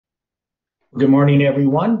Good morning,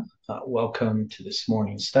 everyone. Welcome to this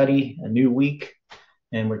morning's study, a new week,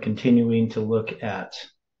 and we're continuing to look at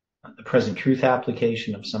the present truth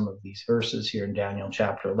application of some of these verses here in Daniel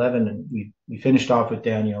chapter 11. And we finished off with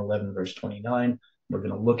Daniel 11, verse 29. We're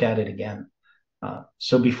going to look at it again.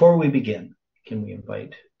 So before we begin, can we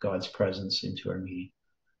invite God's presence into our meeting?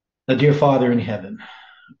 Dear Father in heaven,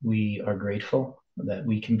 we are grateful that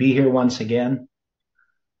we can be here once again,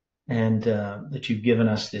 and that you've given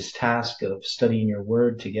us this task of studying your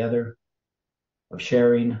word together, of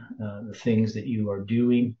sharing the things that you are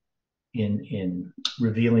doing in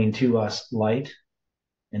revealing to us light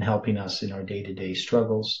and helping us in our day-to-day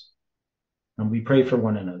struggles. And we pray for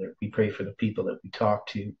one another. We pray for the people that we talk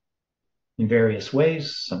to in various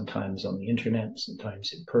ways, sometimes on the internet,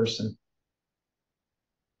 sometimes in person.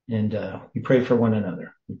 And we pray for one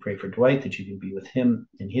another. We pray for Dwight, that you can be with him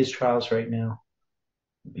in his trials right now,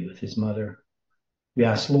 be with his mother. We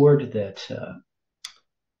ask, Lord, that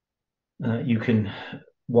you can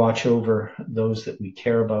watch over those that we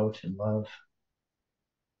care about and love.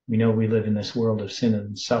 We know we live in this world of sin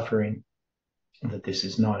and suffering, that this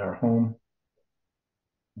is not our home.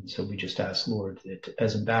 And so we just ask, Lord, that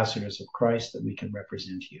as ambassadors of Christ, that we can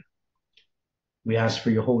represent you. We ask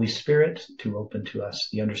for your Holy Spirit to open to us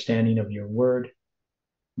the understanding of your word,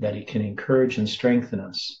 that it can encourage and strengthen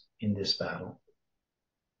us in this battle.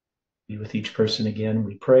 Be with each person again,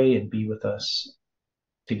 we pray, and be with us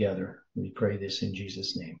together. We pray this in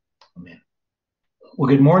Jesus' name. Amen. Well,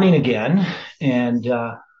 good morning again. And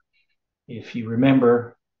if you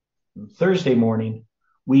remember, Thursday morning,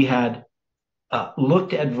 we had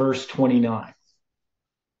looked at verse 29.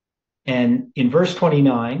 And in verse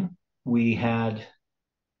 29,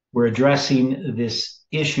 we're addressing this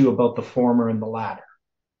issue about the former and the latter,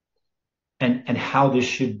 and how this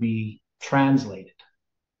should be translated.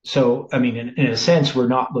 So, I mean, in a sense, we're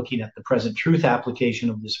not looking at the present truth application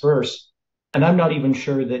of this verse. And I'm not even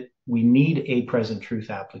sure that we need a present truth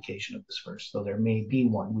application of this verse, though there may be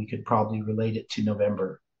one. We could probably relate it to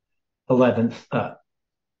November 11th,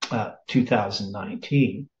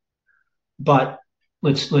 2019. But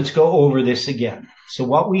let's go over this again. So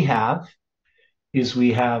what we have is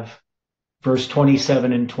we have verse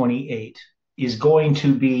 27 and 28 is going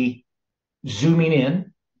to be zooming in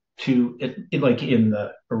to it, like in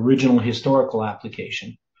the original historical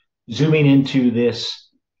application, zooming into this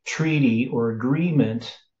treaty or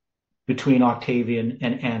agreement between Octavian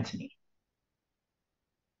and Antony.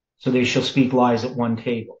 So they shall speak lies at one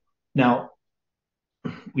table. Now,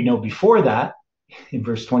 we know before that, in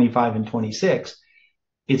verse 25 and 26,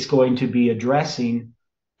 it's going to be addressing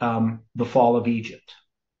the fall of Egypt,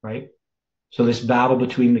 right? So this battle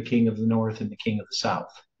between the king of the north and the king of the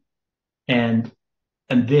south. And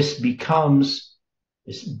this becomes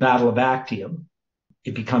this battle of Actium.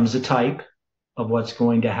 It becomes a type of what's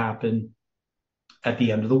going to happen at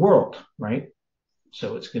the end of the world, right?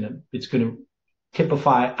 So it's going to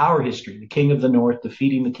typify our history, the king of the north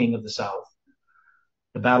defeating the king of the south,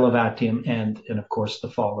 the battle of Actium, and of course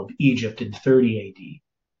the fall of Egypt in 30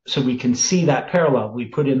 AD. So we can see that parallel. We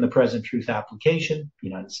put in the present truth application, the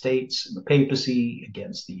United States and the papacy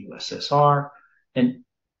against the USSR,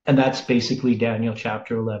 and that's basically Daniel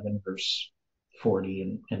chapter 11, verse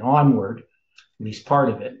 40 and onward, at least part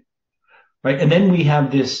of it, right? And then we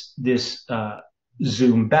have this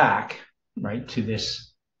zoom back, right, to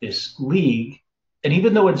this league. And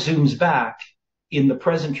even though it zooms back, in the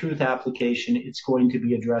present truth application, it's going to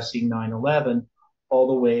be addressing 9/11 all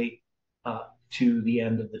the way to the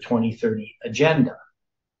end of the 2030 agenda,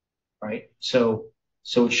 right? So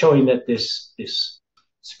it's showing that this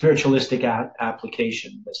spiritualistic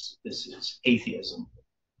application, this is atheism,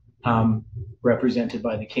 represented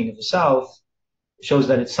by the king of the south, shows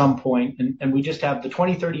that at some point, and we just have the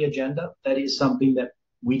 2030 agenda. That is something that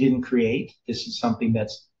we didn't create. This is something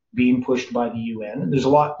that's being pushed by the UN. And there's a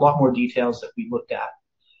lot more details that we looked at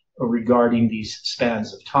regarding these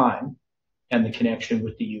spans of time and the connection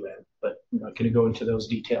with the UN, but I'm not going to go into those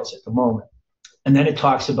details at the moment. And then it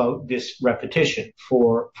talks about this repetition,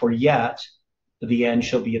 for yet the end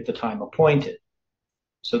shall be at the time appointed.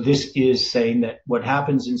 So this is saying that what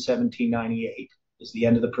happens in 1798 is the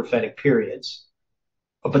end of the prophetic periods,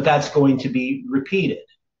 but that's going to be repeated,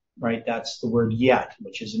 right? That's the word yet,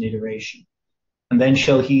 which is an iteration. And then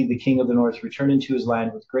shall he, the king of the north, return into his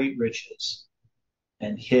land with great riches,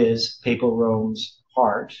 and his papal Rome's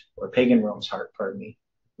heart, or pagan Rome's heart, pardon me,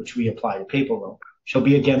 which we apply to papal Rome, shall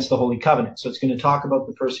be against the Holy Covenant. So it's going to talk about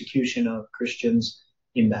the persecution of Christians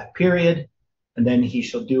in that period, and then he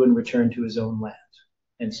shall do and return to his own land.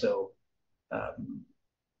 And so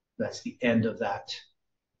that's the end of that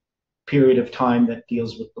period of time that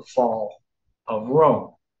deals with the fall of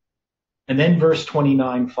Rome. And then verse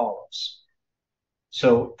 29 follows.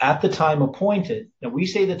 So at the time appointed, now we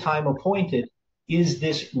say the time appointed is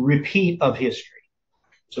this repeat of history.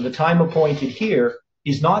 So the time appointed here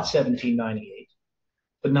is not 1798,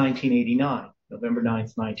 but 1989, November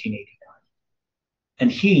 9th, 1989. And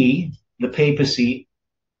he, the papacy,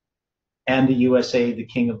 and the USA, the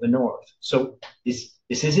king of the north. So this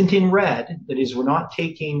isn't in red. That is, we're not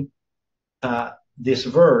taking this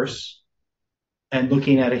verse and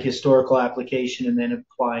looking at a historical application and then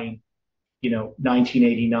applying,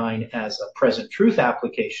 1989 as a present truth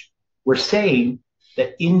application. We're saying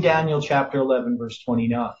that in Daniel chapter 11, verse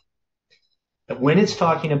 29, that when it's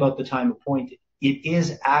talking about the time appointed, it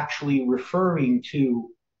is actually referring to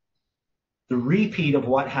the repeat of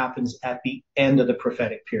what happens at the end of the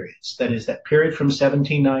prophetic periods. That is, that period from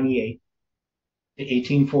 1798 to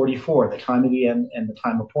 1844, the time of the end and the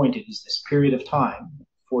time appointed is this period of time,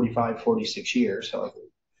 45, 46 years, however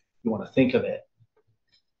you want to think of it.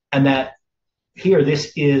 And that here,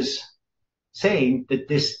 this is saying that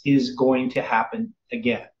this is going to happen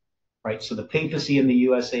again, right? So the papacy in the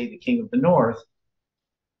USA, the king of the north,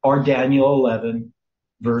 are Daniel 11,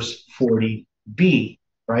 verse 40b,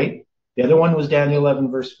 right? The other one was Daniel 11,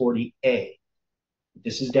 verse 40a.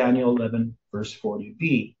 This is Daniel 11, verse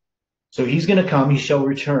 40b. So he's going to come, he shall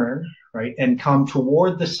return, right, and come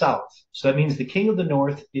toward the south. So that means the king of the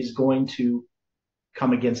north is going to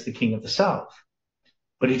come against the king of the south.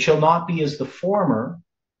 But it shall not be as the former.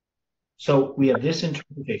 So we have this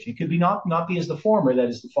interpretation. It could be not be as the former, that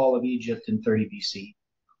is the fall of Egypt in 30 BC,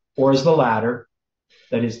 or as the latter,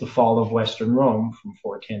 that is the fall of Western Rome from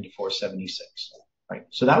 410 to 476. Right.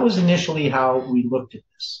 So that was initially how we looked at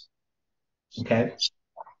this. Okay.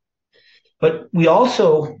 But we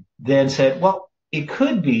also then said, well, it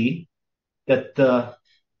could be that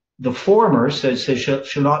the former says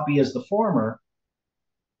shall not be as the former.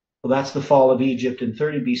 Well, that's the fall of Egypt in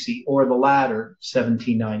 30 BC, or the latter,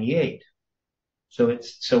 1798.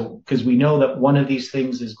 So because we know that one of these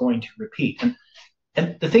things is going to repeat.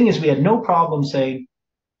 And the thing is, we had no problem saying,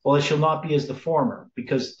 well, it shall not be as the former,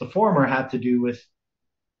 because the former had to do with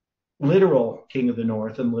literal king of the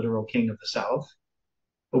north and literal king of the south.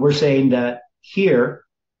 But we're saying that here,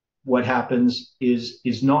 what happens is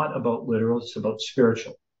not about literal, it's about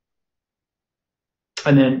spiritual.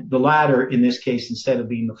 And then the latter, in this case, instead of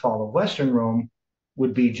being the fall of Western Rome,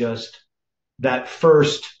 would be just that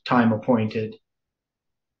first time appointed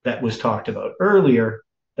that was talked about earlier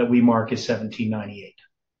that we mark as 1798.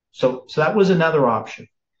 So that was another option.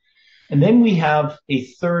 And then we have a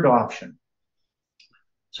third option.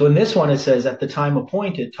 So in this one, it says, at the time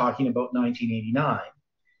appointed, talking about 1989,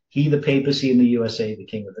 he, the papacy in the USA, the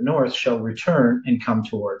king of the north, shall return and come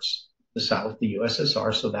towards the south, the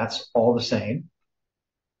USSR. So that's all the same.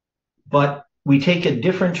 But we take a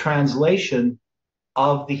different translation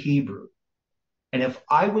of the Hebrew. And if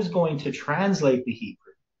I was going to translate the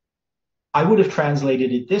Hebrew, I would have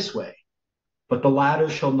translated it this way, but the latter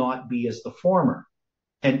shall not be as the former.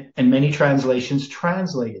 And many translations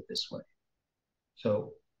translate it this way.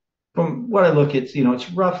 So from what I look at,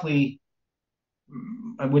 it's roughly,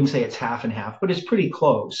 I wouldn't say it's half and half, but it's pretty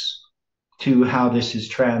close to how this is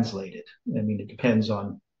translated. I mean, it depends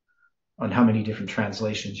on how many different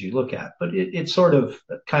translations you look at, but it's sort of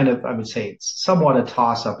kind of, I would say it's somewhat a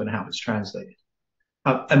toss up in how it's translated.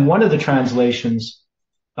 And one of the translations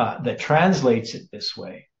that translates it this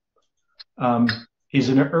way is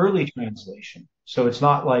an early translation. So it's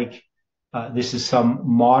not like this is some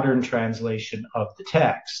modern translation of the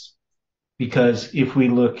text, because if we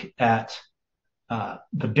look at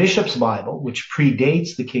the Bishop's Bible, which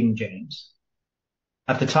predates the King James,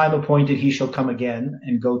 at the time appointed he shall come again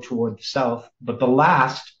and go toward the south, but the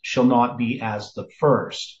last shall not be as the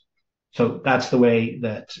first. So that's the way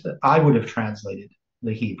that I would have translated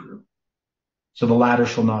the Hebrew. So the latter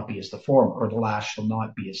shall not be as the former, or the last shall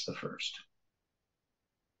not be as the first.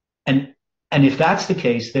 And if that's the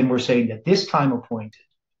case, then we're saying that this time appointed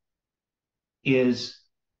is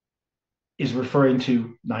referring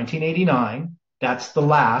to 1989. That's the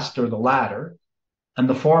last or the latter, and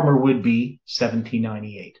the former would be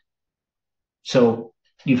 1798. So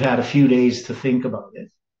you've had a few days to think about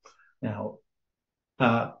it. Now,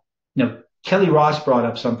 Kelly Ross brought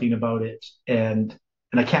up something about it, and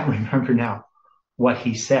I can't remember now what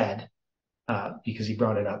he said because he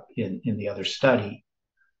brought it up in the other study.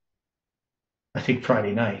 I think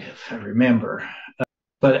Friday night, if I remember.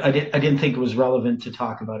 But I didn't think it was relevant to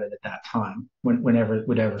talk about it at that time,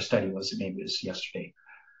 whatever study was. Maybe it was yesterday.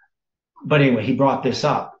 But anyway, he brought this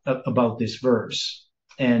up about this verse,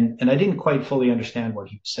 and I didn't quite fully understand what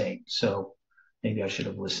he was saying. So maybe I should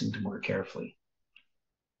have listened more carefully.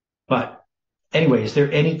 But anyway, is there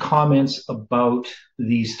any comments about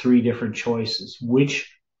these three different choices? Which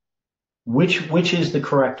is the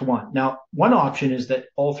correct one? Now, one option is that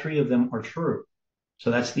all three of them are true. So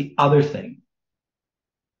that's the other thing.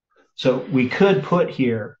 So we could put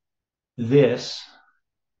here this.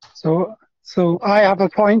 So I have a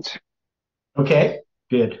point. Okay,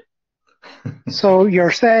 good. So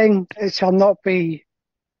you're saying it shall not be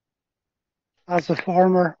as the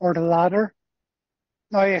former or the latter.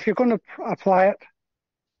 Now, if you're going to apply it,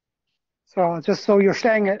 so just so you're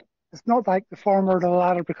saying it's not like the former or the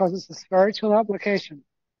latter because it's a spiritual application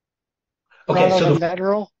Okay, rather so than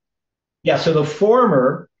literal. yeah, so the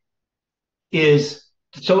former is,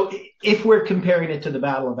 so if we're comparing it to the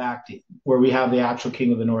Battle of Actium, where we have the actual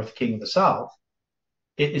king of the north, king of the south,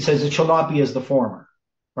 it says it shall not be as the former,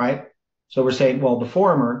 right? So we're saying, well, the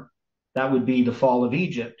former, that would be the fall of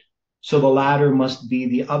Egypt. So the latter must be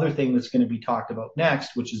the other thing that's going to be talked about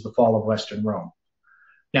next, which is the fall of Western Rome.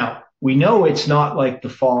 Now, we know it's not like the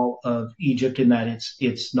fall of Egypt in that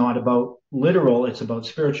it's not about literal, it's about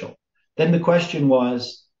spiritual. Then the question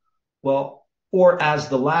was, well, or as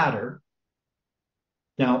the latter.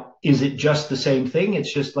 Now, is it just the same thing?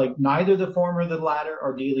 It's just like neither the former or the latter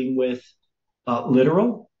are dealing with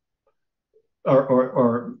literal,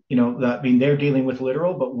 or I mean, they're dealing with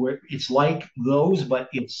literal, but it's like those, but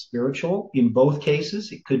it's spiritual. In both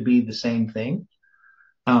cases, it could be the same thing.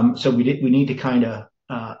 So we need to kind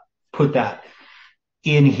of put that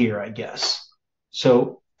in here, I guess.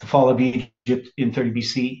 So the fall of Egypt in 30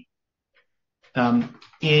 BC,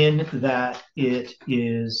 in that it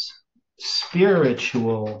is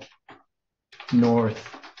spiritual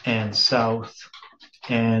north and south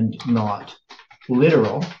and not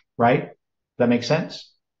literal, right? That makes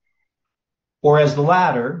sense? Or as the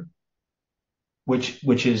latter,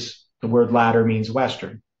 which is, the word latter means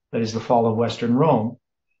Western, that is the fall of Western Rome.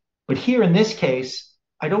 But here in this case,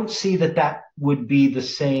 I don't see that would be the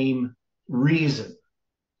same reason,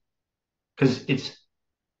 because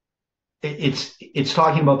it's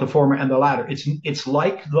talking about the former and the latter. It's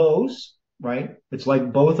like those, right? It's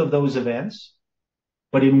like both of those events.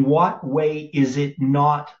 But in what way is it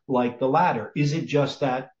not like the latter? Is it just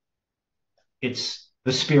that it's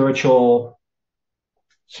the spiritual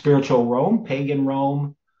Rome, pagan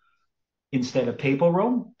Rome, instead of papal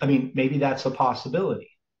Rome? I mean, maybe that's a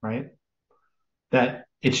possibility, right? That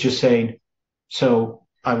it's just saying, so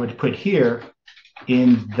I would put here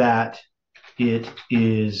in that it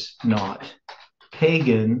is not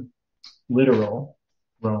pagan, literal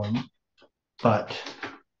Rome, but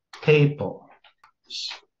papal,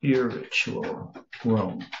 spiritual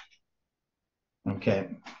Rome. Okay,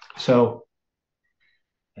 so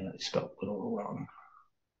I spelled literal wrong.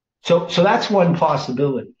 So that's one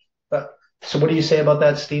possibility. So what do you say about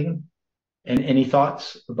that, Stephen? And any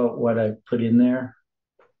thoughts about what I put in there?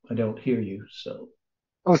 I don't hear you, so.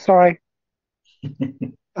 Oh, sorry.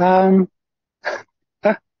 um,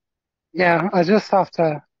 yeah, I just have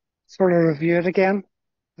to sort of review it again,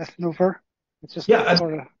 listen over. It's just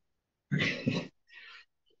sort of.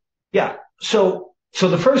 Yeah. So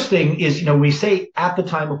the first thing is, we say at the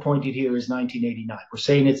time appointed here is 1989. We're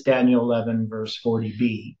saying it's Daniel 11 verse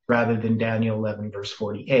 40b rather than Daniel 11 verse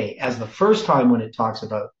 40a as the first time when it talks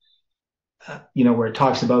about, where it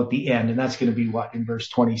talks about the end. And that's going to be what, in verse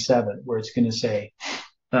 27, where it's going to say,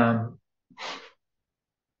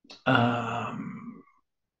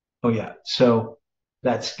 so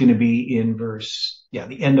that's going to be in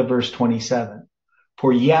the end of verse 27.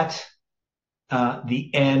 For yet the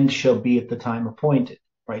end shall be at the time appointed,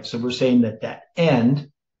 right? So we're saying that end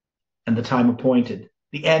and the time appointed,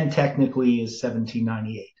 the end technically is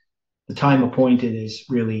 1798. The time appointed is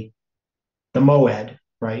really the Moed,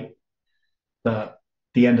 right? The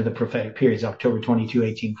end of the prophetic period is October 22,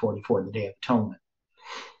 1844, the Day of Atonement.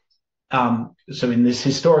 So in this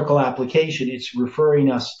historical application, it's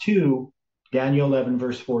referring us to Daniel 11,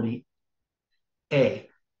 verse 40a,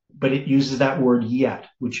 but it uses that word yet,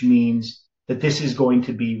 which means that this is going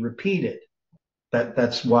to be repeated.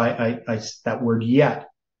 That's why I that word yet,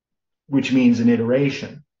 which means an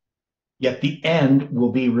iteration. Yet the end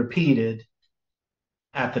will be repeated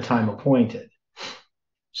at the time appointed.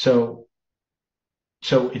 So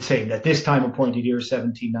it's saying that this time appointed year is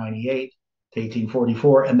 1798 to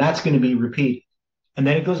 1844, and that's going to be repeated. And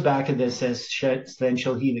then it goes back and this says, then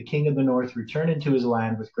shall he, the king of the north, return into his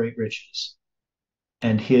land with great riches,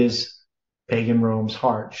 and his pagan Rome's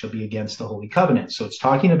heart shall be against the Holy Covenant. So it's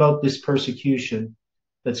talking about this persecution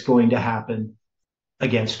that's going to happen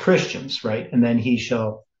against Christians, right? And then he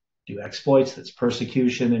shall do exploits, that's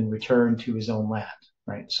persecution, and return to his own land,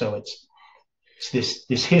 right? So it's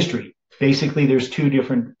this history. basically there's two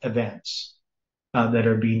different events that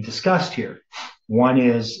are being discussed here. One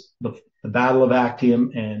is the Battle of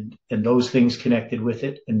Actium and those things connected with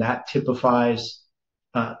it, and that typifies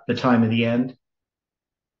the time of the end,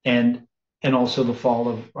 and also the fall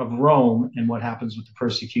of Rome and what happens with the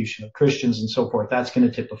persecution of Christians and so forth. That's going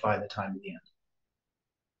to typify the time of the end.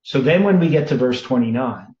 So then when we get to verse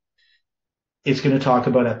 29, it's going to talk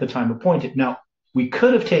about at the time appointed. Now, we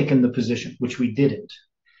could have taken the position, which we didn't,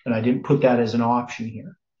 and I didn't put that as an option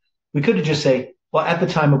here. We could have just say, well, at the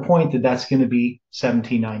time appointed, that's going to be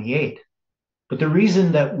 1798. But the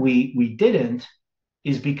reason that we didn't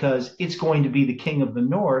is because it's going to be the king of the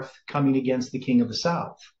north coming against the king of the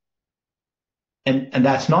south. And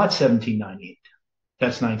that's not 1798.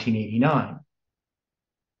 That's 1989.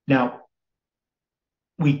 Now,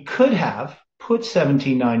 we could have put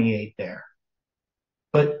 1798 there,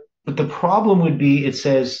 but the problem would be it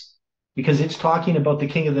says, because it's talking about the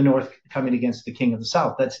king of the north coming against the king of the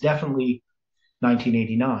south. That's definitely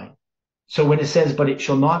 1989. So when it says, but it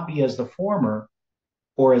shall not be as the former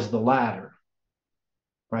or as the latter,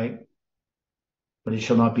 right? But it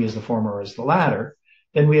shall not be as the former or as the latter,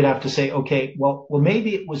 then we'd have to say, okay, well,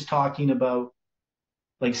 maybe it was talking about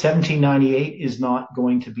like 1798 is not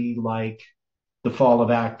going to be like the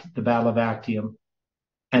Battle of Actium,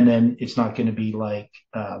 and then it's not going to be like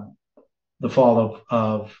the fall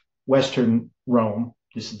of Western Rome.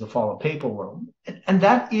 This is the fall of Papal Rome, and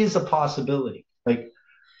that is a possibility. Like,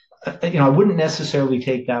 I wouldn't necessarily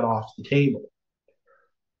take that off the table,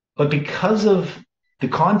 but because of the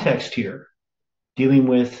context here, dealing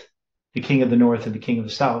with the king of the north and the king of the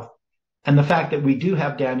south, and the fact that we do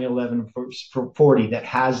have Daniel 11 verse 40 that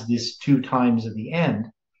has this two times of the end,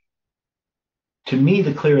 to me,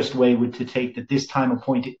 the clearest way would to take that this time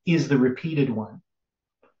appointed is the repeated one,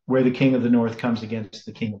 where the king of the north comes against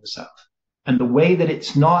the king of the south. And the way that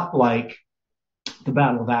it's not like the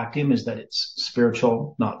Battle of Actium is that it's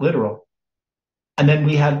spiritual, not literal. And then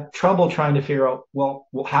we had trouble trying to figure out, well,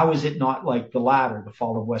 how is it not like the latter, the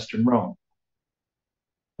fall of Western Rome?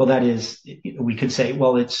 Well, that is, we could say,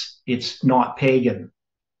 well, it's not pagan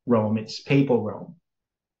Rome, it's papal Rome.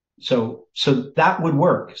 So that would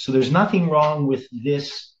work. So there's nothing wrong with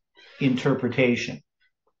this interpretation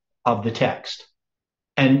of the text.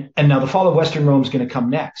 And now the fall of Western Rome is going to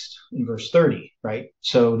come next in verse 30, right?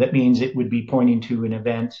 So that means it would be pointing to an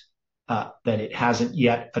event that it hasn't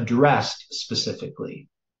yet addressed specifically,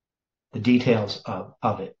 the details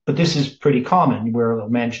of it. But this is pretty common, where it'll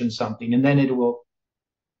mention something and then it will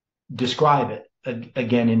describe it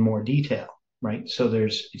again in more detail, right? So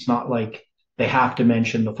it's not like they have to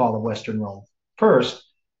mention the fall of Western Rome first,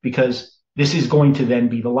 because this is going to then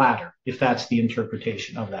be the latter, if that's the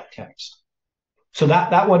interpretation of that text. So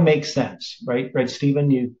that one makes sense, right? Right,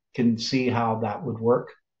 Stephen, you can see how that would work.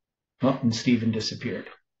 Oh, and Stephen disappeared.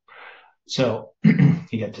 So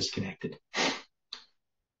he got disconnected.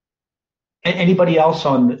 Anybody else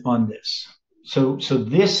on this? So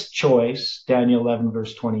this choice, Daniel 11,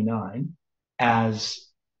 verse 29, as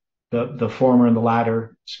the former and the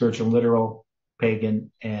latter, spiritual, literal,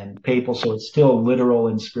 pagan, and papal. So it's still literal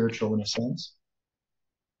and spiritual in a sense.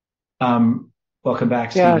 Welcome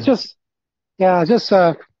back, Stephen. I just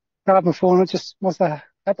grabbed my phone. It just must have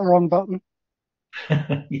hit the wrong button.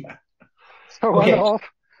 Yeah. So it went off.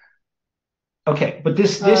 Okay, but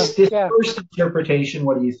this first interpretation,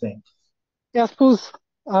 what do you think? Yeah, I suppose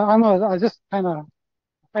I just kind of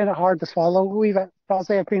find it hard to swallow. We've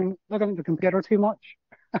probably I've been looking at the computer too much.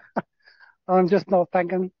 I'm just not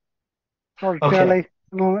thinking sort of clearly at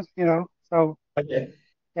the moment, So okay.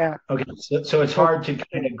 Yeah. Okay, so it's hard to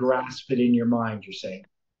kind of grasp it in your mind, you're saying?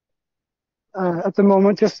 At the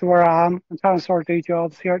moment, just where I am, I'm trying to sort of do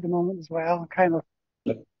jobs here at the moment as well. Kind of.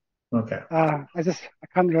 Okay. I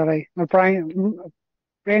can't really. My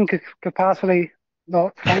brain capacity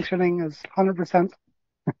not functioning is 100%.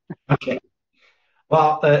 Okay.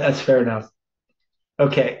 Well, that's fair enough.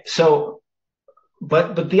 Okay, so,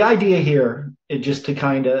 but the idea here, just to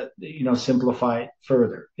kind of simplify it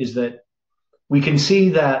further, is that we can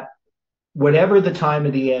see that whatever the time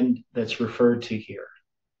of the end that's referred to here,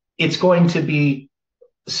 it's going to be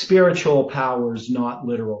spiritual powers, not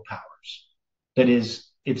literal powers. That is,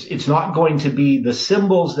 it's not going to be the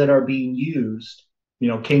symbols that are being used,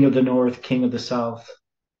 king of the north, king of the south,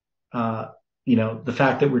 the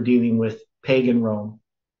fact that we're dealing with pagan Rome.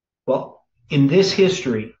 Well, in this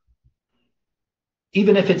history,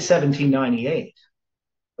 even if it's 1798,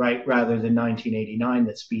 right, rather than 1989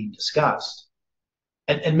 that's being discussed,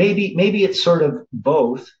 and maybe it's sort of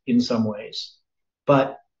both in some ways,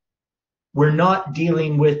 but we're not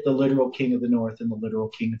dealing with the literal king of the north and the literal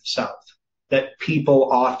king of the south. that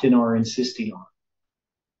people often are insisting on,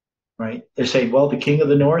 right? They're saying, well, the king of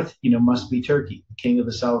the north, must be Turkey. The king of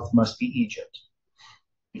the south must be Egypt,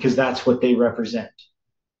 because that's what they represent.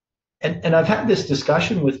 And I've had this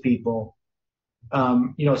discussion with people,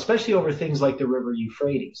 especially over things like the river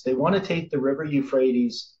Euphrates. They want to take the river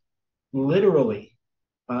Euphrates literally.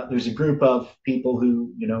 There's a group of people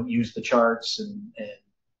who, use the charts and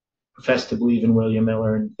profess to believe in William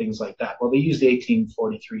Miller and things like that. Well, they use the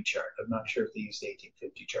 1843 chart. I'm not sure if they use the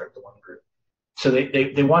 1850 chart, the one group. So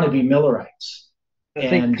they want to be Millerites. I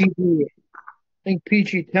think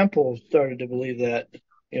PG Temple started to believe that.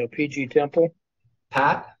 PG Temple.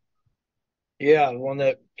 Pat? Yeah, the one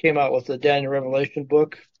that came out with the Daniel Revelation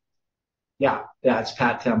book. Yeah, it's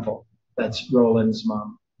Pat Temple. That's Roland's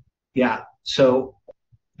mom. Yeah. So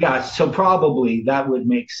probably that would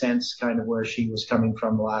make sense, kind of where she was coming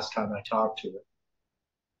from the last time I talked to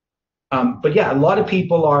her. But yeah, a lot of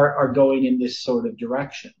people are going in this sort of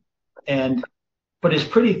direction. But it's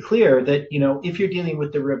pretty clear that, if you're dealing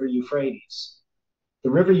with the river Euphrates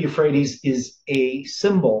is a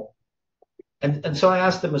symbol. And so I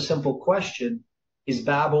asked them a simple question. Is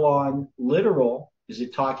Babylon literal? Is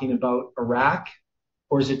it talking about Iraq?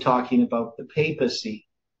 Or is it talking about the papacy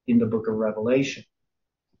in the book of Revelation?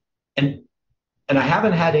 And I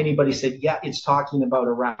haven't had anybody say, yeah, it's talking about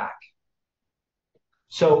Iraq.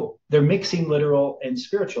 So they're mixing literal and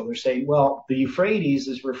spiritual. They're saying, well, the Euphrates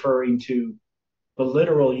is referring to the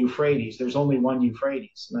literal Euphrates. There's only one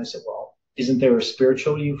Euphrates. And I said, well, isn't there a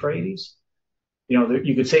spiritual Euphrates?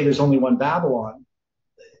 You could say there's only one Babylon.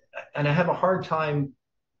 And I have a hard time,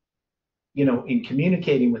 in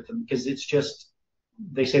communicating with them, because it's just,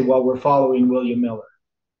 they say, well, we're following William Miller,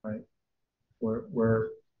 right? We're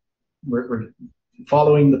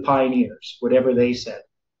following the pioneers, whatever they said.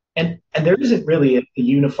 And there isn't really a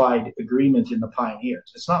unified agreement in the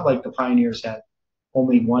pioneers. It's not like the pioneers had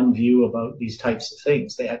only one view about these types of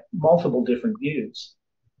things. They had multiple different views.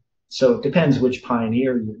 So it depends which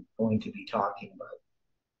pioneer you're going to be talking about.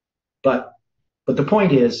 But the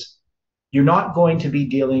point is, you're not going to be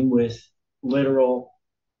dealing with literal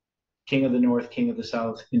King of the North, King of the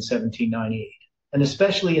South in 1798, and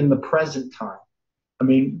especially in the present time. I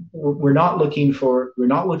mean, we're not looking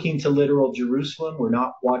to literal Jerusalem. We're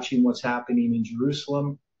not watching what's happening in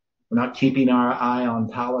Jerusalem. We're not keeping our eye on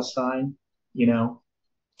Palestine,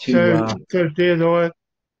 So Theodore,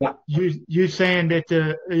 yeah. you saying that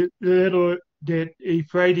that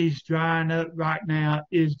Euphrates drying up right now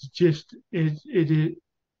is just it's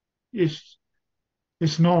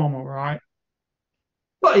normal, right?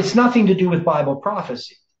 Well, it's nothing to do with Bible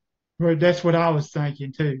prophecy. Well, that's what I was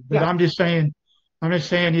thinking too. But Yeah. I'm just saying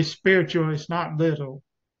it's spiritual. It's not literal.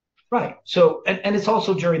 Right. So, and it's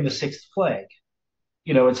also during the sixth plague.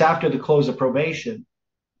 It's after the close of probation.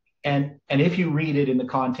 And if you read it in the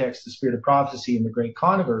context of spirit of prophecy and the great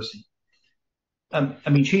controversy,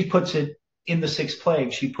 she puts it in the sixth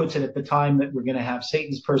plague. She puts it at the time that we're going to have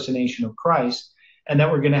Satan's personation of Christ, and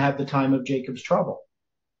that we're going to have the time of Jacob's trouble.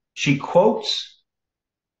 She quotes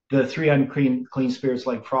the three unclean spirits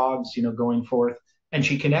like frogs, going forth, and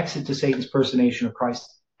she connects it to Satan's personation of Christ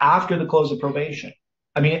after the close of probation.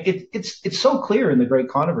 It's so clear in the great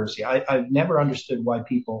controversy. I've never understood why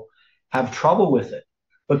people have trouble with it.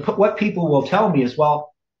 But what people will tell me is,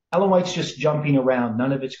 well, Ellen White's just jumping around.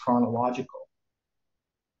 None of it's chronological.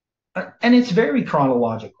 And it's very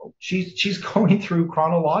chronological. She's going through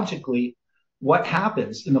chronologically what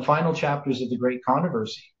happens in the final chapters of the great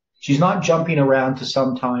controversy. She's not jumping around to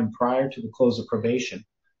some time prior to the close of probation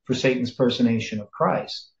for Satan's personation of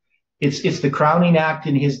Christ. It's the crowning act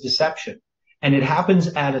in his deception. And it happens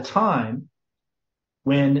at a time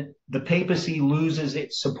when the papacy loses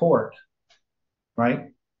its support, right?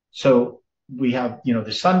 So we have,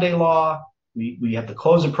 the Sunday law, we have the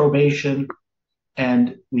close of probation,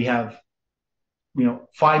 and we have,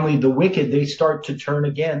 finally the wicked, they start to turn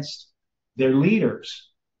against their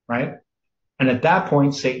leaders, right? And at that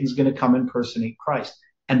point, Satan's going to come impersonate Christ.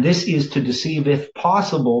 And this is to deceive, if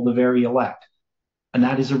possible, the very elect. And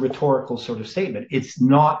that is a rhetorical sort of statement. It's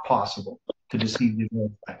not possible to deceive the very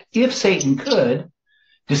elect. If Satan could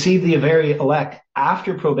deceive the very elect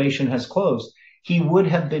after probation has closed, he would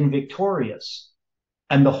have been victorious,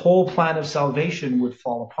 and the whole plan of salvation would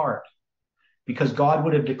fall apart, because God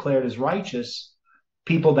would have declared as righteous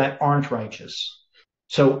people that aren't righteous.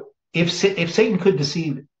 So if Satan could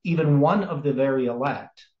deceive even one of the very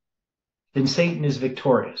elect, then Satan is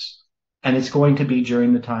victorious. And it's going to be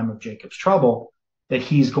during the time of Jacob's trouble that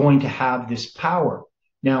he's going to have this power.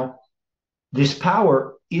 Now, this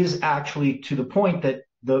power is actually to the point that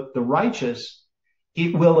the righteous,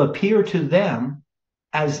 it will appear to them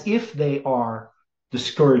as if they are the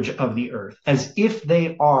scourge of the earth, as if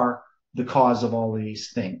they are the cause of all of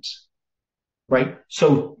these things, right?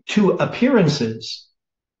 So to appearances,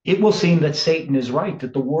 it will seem that Satan is right,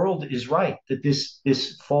 that the world is right, that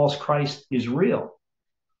this false Christ is real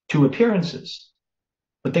to appearances.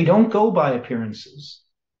 But they don't go by appearances.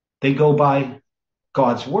 They go by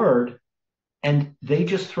God's word, and they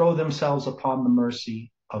just throw themselves upon the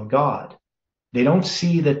mercy of God. They don't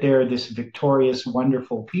see that they're this victorious,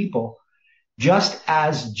 wonderful people, just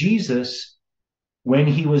as Jesus, when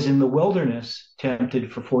he was in the wilderness,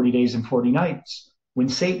 tempted for 40 days and 40 nights, when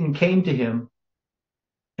Satan came to him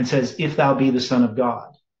and says, if thou be the Son of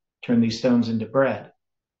God, turn these stones into bread.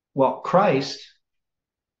 Well, Christ,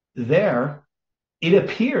 there, it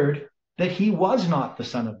appeared that he was not the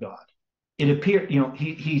Son of God. It appeared,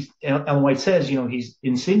 Ellen White says, he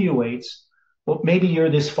insinuates, well, maybe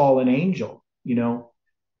you're this fallen angel,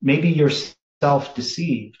 maybe you're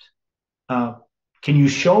self-deceived. Can you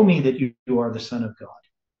show me that you are the Son of God?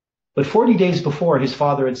 But 40 days before, his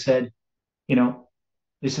father had said,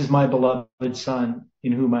 this is my beloved Son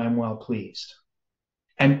in whom I am well pleased.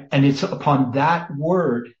 And it's upon that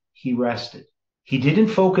word he rested. He didn't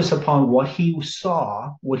focus upon what he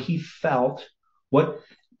saw, what he felt, what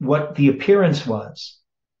the appearance was.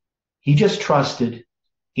 He just trusted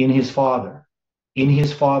in his Father, in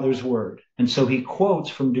his Father's word. And so he quotes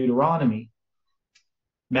from Deuteronomy,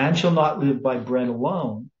 man shall not live by bread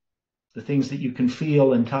alone, the things that you can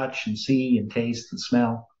feel and touch and see and taste and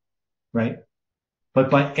smell, right? But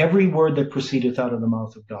by every word that proceedeth out of the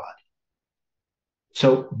mouth of God.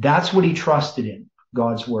 So that's what he trusted in,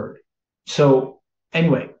 God's word. So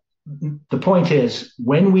anyway, the point is,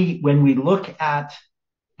 when we look at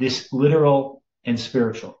this literal and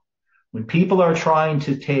spiritual, when people are trying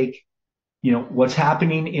to take, what's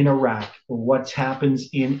happening in Iraq, or what happens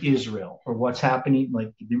in Israel, or what's happening,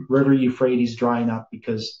 like the river Euphrates drying up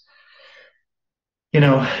because,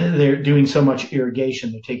 they're doing so much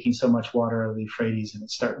irrigation, they're taking so much water out of the Euphrates and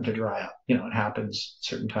it's starting to dry up. It happens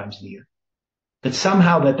certain times of the year. That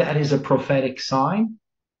somehow that is a prophetic sign.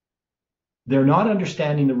 They're not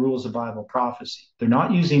understanding the rules of Bible prophecy. They're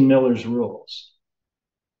not using Miller's rules.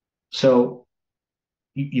 So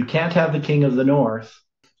you can't have the king of the north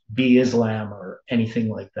be Islam or anything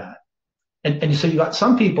like that. And so you got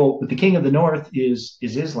some people, the king of the north is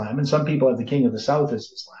Islam, and some people have the king of the south as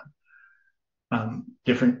Islam.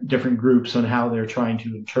 Different groups on how they're trying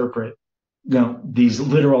to interpret, these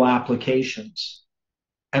literal applications.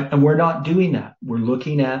 And we're not doing that. We're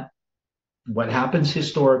looking at what happens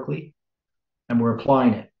historically, and we're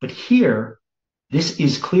applying it. But here, this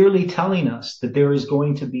is clearly telling us that there is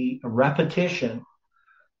going to be a repetition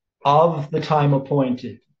of the time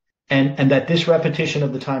appointed, and that this repetition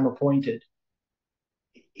of the time appointed,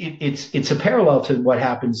 it's a parallel to what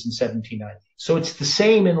happens in 1790. So it's the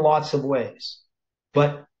same in lots of ways.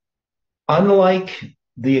 But unlike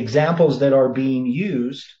the examples that are being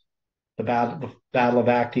used, the Battle of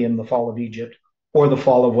Actium, the fall of Egypt, or the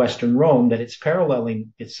fall of Western Rome, that it's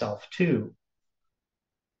paralleling itself to.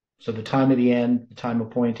 So the time of the end, the time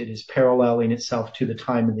appointed, is paralleling itself to the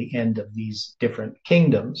time of the end of these different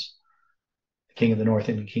kingdoms, the king of the north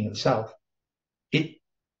and the king of the south.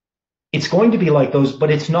 It's going to be like those,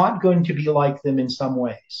 but it's not going to be like them in some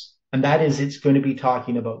ways. And that is, it's going to be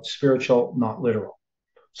talking about spiritual, not literal.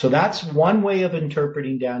 So that's one way of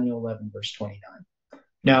interpreting Daniel 11, verse 29.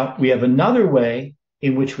 Now, we have another way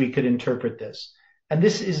in which we could interpret this. And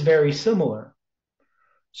this is very similar.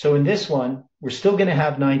 So in this one, we're still going to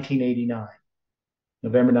have 1989,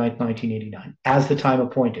 November 9th, 1989, as the time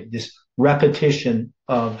appointed, this repetition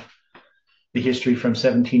of the history from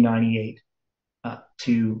 1798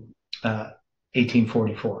 to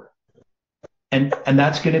 1844. And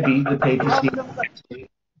that's going to be the papacy.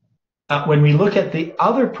 When we look at the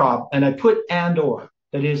other problem, and I put and or,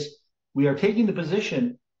 that is, we are taking the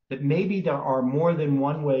position that maybe there are more than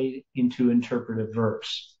one way into interpret a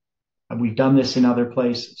verse. And we've done this in other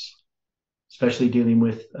places, especially dealing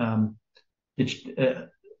with the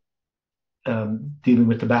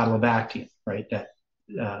Battle of Actium, right? That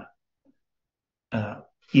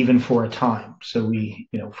even for a time. So we,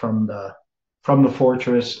 from the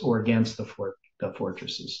fortress or against the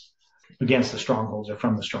fortresses, against the strongholds or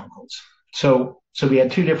from the strongholds. So we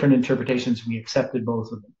had two different interpretations. We accepted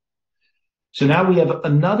both of them. So now we have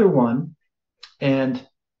another one. And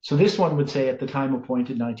so this one would say, at the time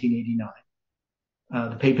appointed, 1989,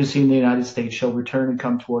 the papacy in the United States shall return and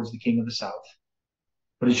come towards the king of the south.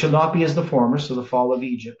 But it shall not be as the former, so the fall of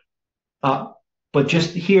Egypt. But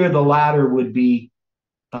just here, the latter would be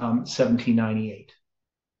 1798.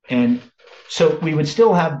 And so we would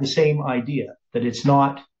still have the same idea. that it's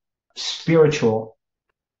not spiritual.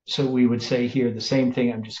 So we would say here the same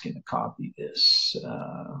thing. I'm just going to copy this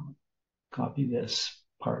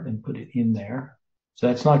part and put it in there. So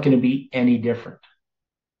that's not going to be any different,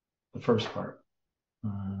 the first part. So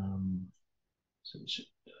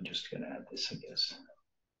I'm just going to add this, I guess.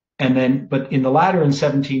 And then, but in the latter in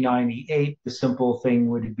 1798, the simple thing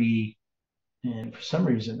would be, and for some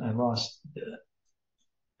reason I lost the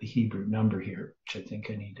Hebrew number here, which I think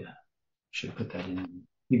I should put that in,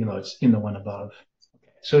 even though it's in the one above.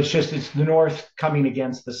 Okay. So it's the north coming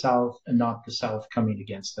against the south and not the south coming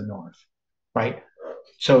against the north, right?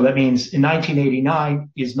 So that means in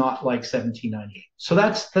 1989 is not like 1798. So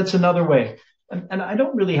that's another way. And I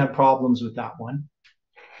don't really have problems with that one.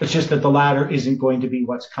 It's just that the latter isn't going to be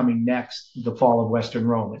what's coming next, the fall of Western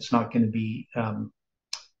Rome. It's not going to be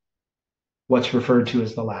what's referred to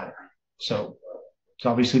as the latter. So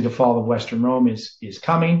obviously the fall of Western Rome is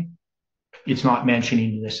coming. It's not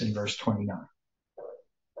mentioning this in verse 29,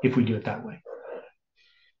 if we do it that way.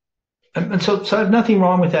 And so I have nothing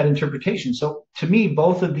wrong with that interpretation. So to me,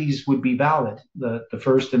 both of these would be valid, the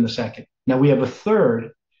first and the second. Now we have a third,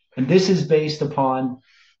 and this is based upon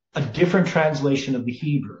a different translation of the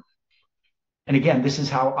Hebrew. And again, this is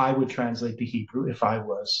how I would translate the Hebrew if I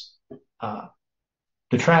was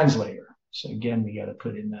the translator. So again, we got to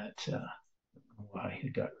put in that, I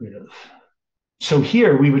got rid of. So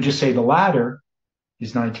here we would just say the latter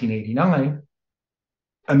is 1989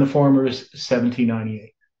 and the former is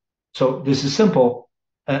 1798. So this is simple.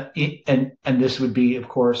 And this would be, of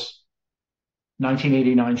course,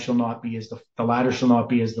 1989 shall not be as the latter shall not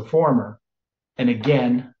be as the former. And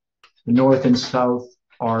again, the north and south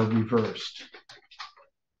are reversed.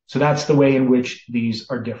 So that's the way in which these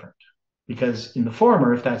are different. Because in the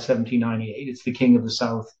former, if that's 1798, it's the king of the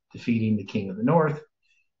south defeating the king of the north.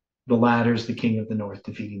 The latter is the king of the north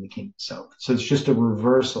defeating the king of the south. So it's just a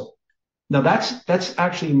reversal. Now that's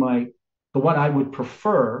actually the one I would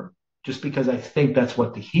prefer, just because I think that's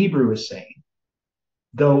what the Hebrew is saying.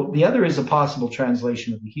 Though the other is a possible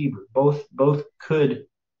translation of the Hebrew. Both could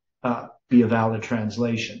be a valid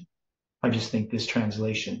translation. I just think this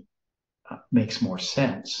translation makes more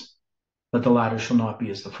sense. But the latter shall not be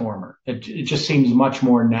as the former. It just seems much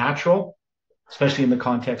more natural, especially in the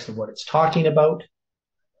context of what it's talking about.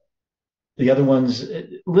 The other one's a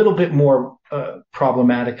little bit more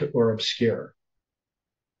problematic or obscure.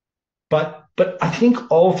 But I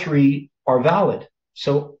think all three are valid.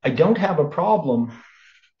 So I don't have a problem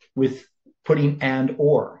with putting and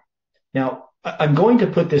or. Now, I'm going to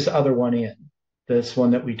put this other one in, this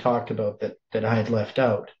one that we talked about that I had left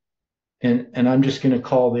out. And I'm just going to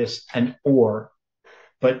call this an or,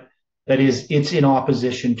 but that is, it's in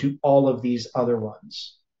opposition to all of these other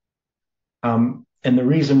ones. And the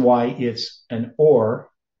reason why it's an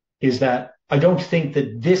or is that I don't think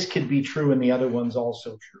that this could be true and the other one's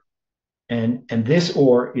also true. And this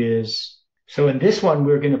or is, so in this one,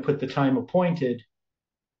 we're going to put the time appointed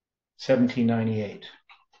 1798.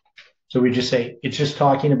 So we just say, it's just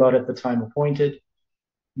talking about at the time appointed,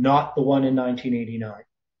 not the one in 1989.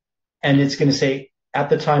 And it's going to say, at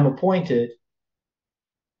the time appointed,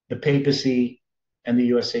 the papacy and the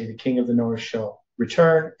USA, the king of the north, shall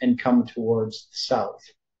return and come towards the south.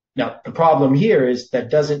 Now, the problem here is that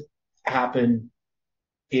doesn't happen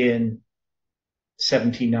in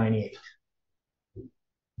 1798.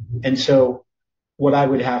 And so what I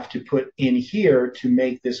would have to put in here to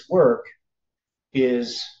make this work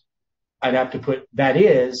is I'd have to put, that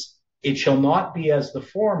is, it shall not be as the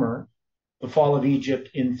former, the fall of Egypt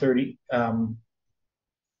in 30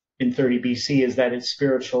 BC, is that it's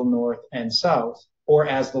spiritual north and south, or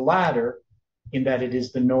as the latter, in that it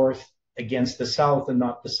is the north against the south and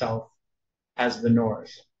not the south as the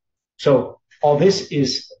north. So all this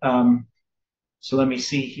is, so let me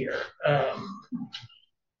see here.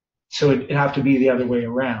 So it'd have to be the other way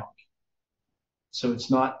around. So it's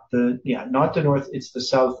not not the north, it's the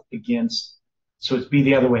south against, so it'd be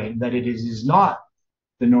the other way, that it is not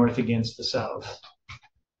the north against the south.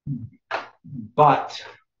 But,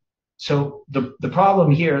 so the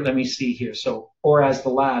problem here, let me see here. So, or as the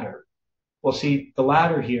latter. Well, see, the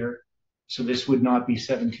latter here, so this would not be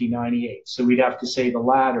 1798. So we'd have to say the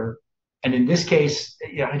latter. And in this case,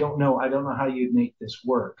 I don't know how you'd make this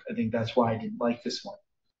work. I think that's why I didn't like this one.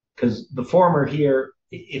 Because the former here,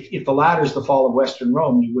 if the latter is the fall of Western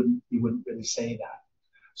Rome, you wouldn't really say that.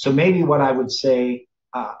 So maybe what I would say,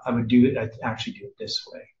 I'd actually do it this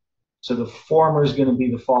way. So the former is going to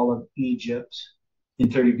be the fall of Egypt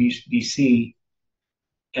in 30 BC.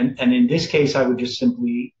 And in this case, I would just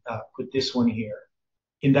simply put this one here.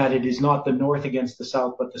 in that it is not the north against the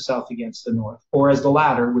south, but the south against the north, or as the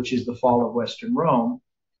latter, which is the fall of Western Rome,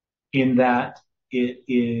 in that it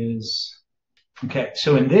is, okay,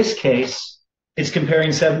 so in this case, it's comparing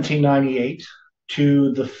 1798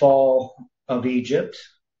 to the fall of Egypt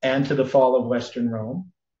and to the fall of Western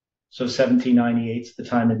Rome. So 1798 is the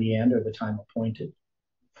time of the end, or the time appointed.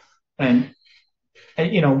 And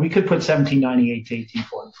we could put 1798 to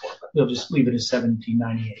 1844, but we'll just leave it as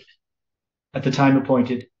 1798 at the time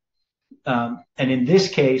appointed. And in this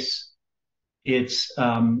case, it's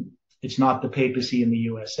not the papacy in the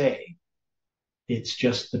USA. It's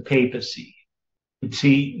just the papacy. But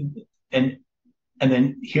see, and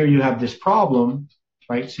then here you have this problem,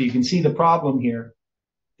 right? So you can see the problem here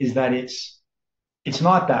is that it's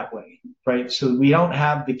not that way, right? So we don't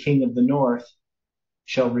have the king of the north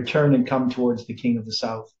shall return and come towards the king of the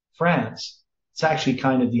south, France. It's actually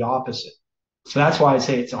kind of the opposite. So that's why I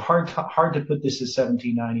say it's hard to put this as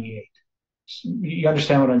 1798. You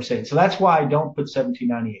understand what I'm saying? So that's why I don't put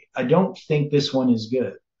 1798. I don't think this one is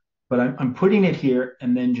good, but I'm putting it here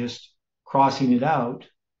and then just crossing it out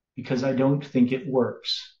because I don't think it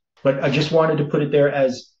works. But I just wanted to put it there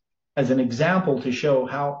as an example to show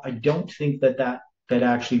how I don't think that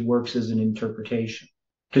actually works as an interpretation.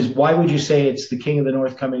 Because why would you say it's the king of the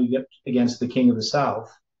north coming against the king of the south,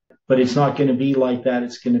 but it's not going to be like that?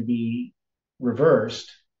 It's going to be reversed.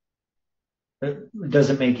 It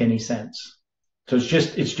doesn't make any sense. So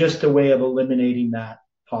it's just a way of eliminating that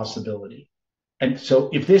possibility. And so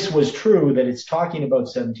if this was true, that it's talking about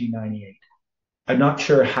 1798, I'm not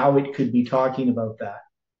sure how it could be talking about that,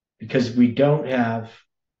 because we don't have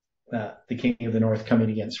the king of the north coming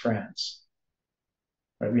against France.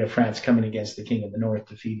 Right? We have France coming against the king of the north,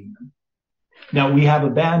 defeating them. Now, we have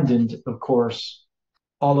abandoned, of course,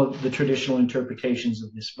 all of the traditional interpretations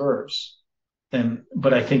of this verse,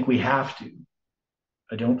 but I think we have to.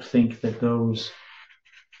 I don't think that those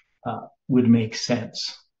would make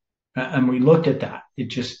sense. And we looked at that.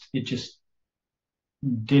 It just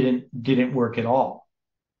didn't work at all.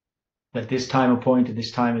 That this time appointed,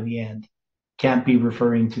 this time of the end, can't be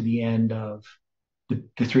referring to the end of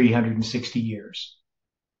the 360 years.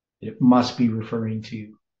 It must be referring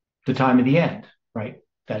to the time of the end, right?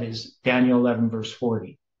 That is Daniel 11, verse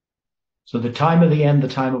 40. So the time of the end, the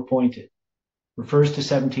time appointed, refers to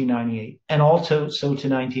 1798 and also to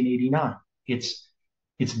 1989.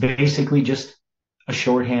 It's basically just a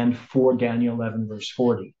shorthand for Daniel 11, verse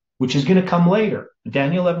 40, which is going to come later.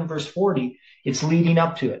 Daniel 11, verse 40, it's leading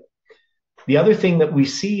up to it. The other thing that we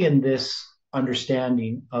see in this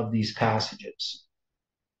understanding of these passages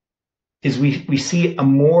is we see a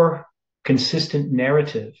more consistent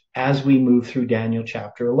narrative as we move through Daniel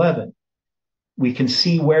chapter 11. We can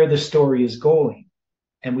see where the story is going,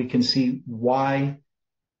 and we can see what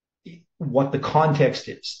the context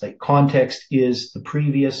is. The context is the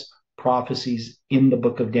previous prophecies in the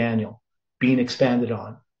book of Daniel being expanded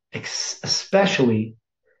on, especially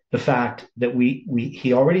the fact that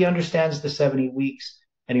he already understands the 70 weeks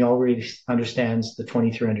and he already understands the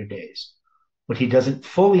 2300 days. What he doesn't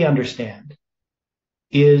fully understand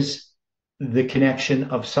is the connection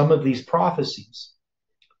of some of these prophecies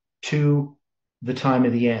to the time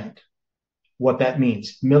of the end. What that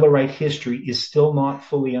means. Millerite history is still not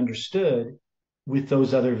fully understood with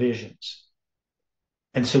those other visions.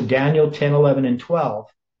 And so Daniel 10, 11, and 12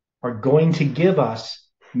 are going to give us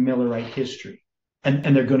Millerite history.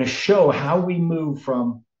 And they're going to show how we move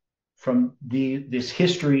from this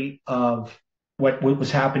history of what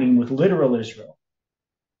was happening with literal Israel,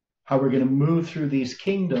 how we're going to move through these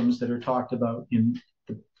kingdoms that are talked about in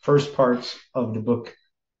the first parts of the book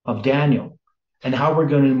of Daniel, and how we're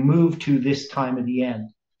going to move to this time of the end.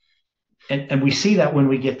 And we see that when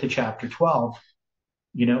we get to chapter 12,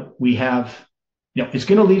 we have, it's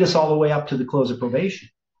going to lead us all the way up to the close of probation,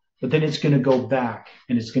 but then it's going to go back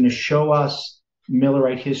and it's going to show us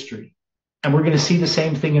Millerite history. And we're going to see the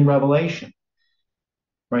same thing in Revelation,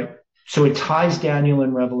 right? So it ties Daniel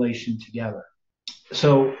and Revelation together.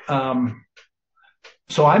 So I'm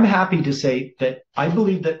happy to say that I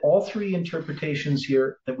believe that all three interpretations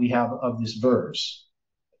here that we have of this verse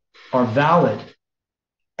are valid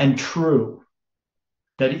and true,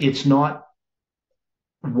 that it's not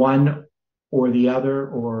one or the other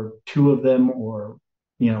or two of them or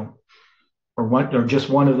just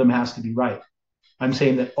one of them has to be right. I'm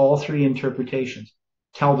saying that all three interpretations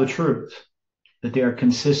tell the truth, that they are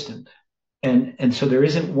consistent. And so there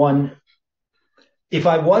isn't one. If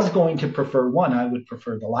I was going to prefer one, I would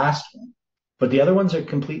prefer the last one. But the other ones are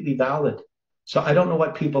completely valid. So I don't know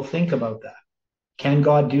what people think about that. Can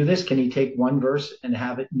God do this? Can he take one verse and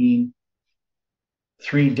have it mean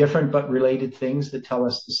three different but related things that tell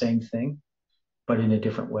us the same thing, but in a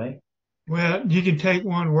different way? Well, you can take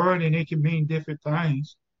one word and it can mean different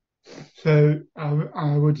things. So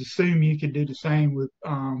I would assume you could do the same with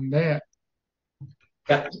that.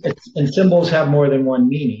 Yeah, and symbols have more than one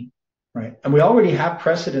meaning, right? And we already have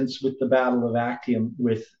precedents with the Battle of Actium,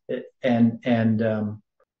 with the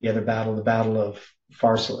other battle, the Battle of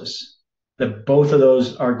Pharsalus. That both of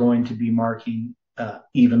those are going to be marking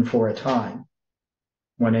even for a time.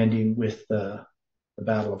 One ending with the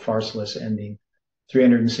Battle of Pharsalus ending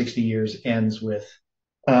 360 years, ends with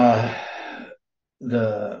the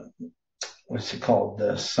what's it called,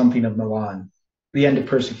 the something of Milan, the end of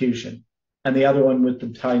persecution, and the other one with the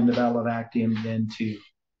tying the Battle of Actium then to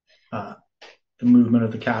the movement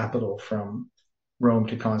of the capital from Rome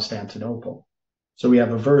to Constantinople. So we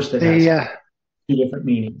have a verse that has two different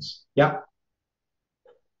meanings. Yeah.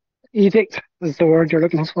 Edict is the word you're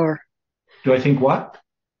looking for. Do I think what?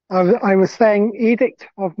 I was saying Edict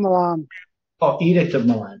of Milan. Oh, Edict of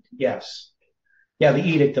Milan. Yes. Yeah, the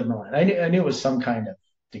Edict of Milan. I knew it was some kind of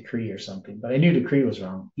decree or something, but I knew decree was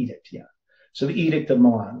wrong. Edict, yeah. So the Edict of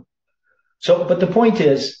Milan. So, but the point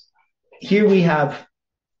is, here we have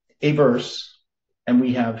a verse, and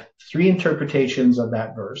we have three interpretations of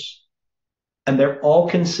that verse, and they're all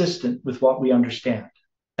consistent with what we understand.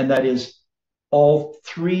 And that is, all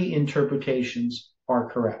three interpretations are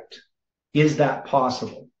correct. Is that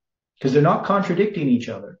possible? Because they're not contradicting each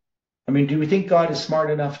other. I mean, do we think God is smart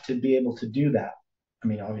enough to be able to do that? I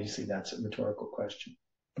mean, obviously that's a rhetorical question.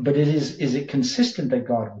 But is it consistent that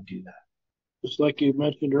God would do that? Just like you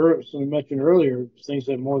mentioned earlier, things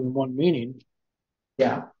have more than one meaning.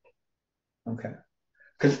 Yeah. Okay.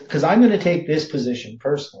 Because I'm going to take this position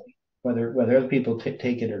personally, whether other people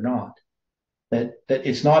take it or not, that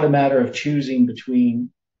it's not a matter of choosing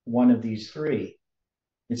between one of these three.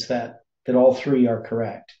 It's that all three are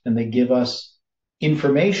correct, and they give us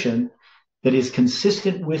information that is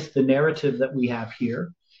consistent with the narrative that we have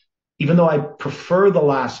here, even though I prefer the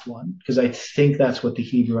last one, because I think that's what the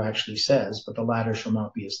Hebrew actually says, but the latter shall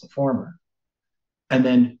not be as the former. And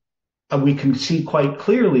then we can see quite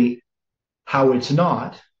clearly how it's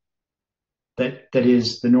not, that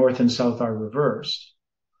is the north and south are reversed,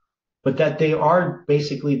 but that they are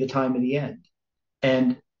basically the time of the end.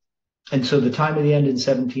 And so the time of the end in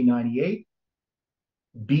 1798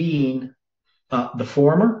 being the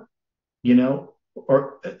former,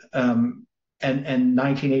 or and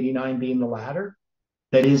 1989 being the latter.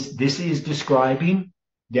 That is, this is describing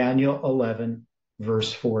Daniel 11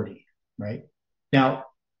 verse 40, right? Now,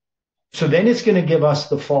 so then it's going to give us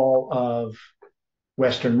the fall of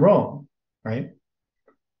Western Rome, right?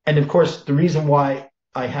 And of course, the reason why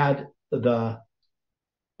I had the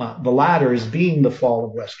latter as being the fall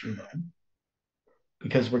of Western Rome,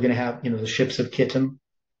 because we're going to have, the ships of Kittim,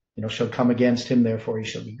 shall come against him, therefore he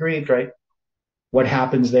shall be grieved, right? What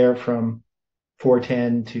happens there from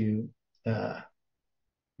 410 to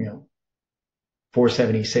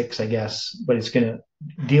 476, I guess, but it's going to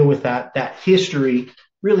deal with that history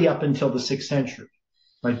really up until the 6th century,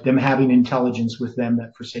 right? Them having intelligence with them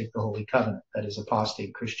that forsake the Holy Covenant, that is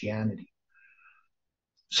apostate Christianity.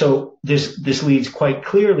 So this leads quite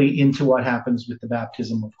clearly into what happens with the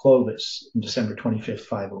baptism of Clovis on December 25th,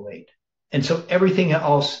 508. And so everything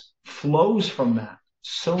else flows from that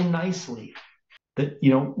so nicely that,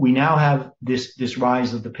 we now have this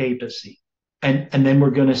rise of the papacy. And then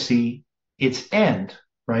we're going to see its end,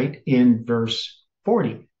 right, in verse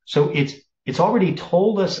 40. So it's already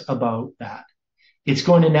told us about that. It's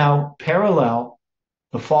going to now parallel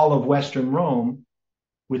the fall of Western Rome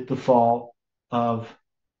with the fall of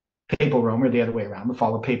Papal Rome, or the other way around. The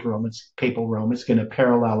fall of Papal Rome. It's going to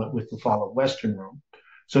parallel it with the fall of Western Rome.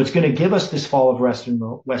 So it's going to give us this fall of Western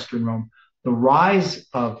Rome, the rise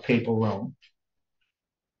of Papal Rome,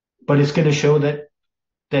 but it's going to show that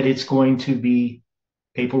it's going to be,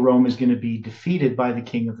 Papal Rome is going to be defeated by the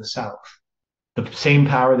King of the South. The same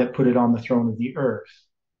power that put it on the throne of the earth,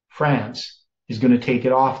 France, is going to take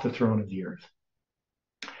it off the throne of the earth.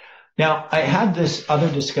 Now, I had this other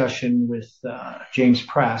discussion with James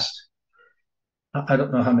Prest. I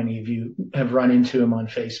don't know how many of you have run into him on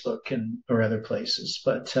Facebook or other places,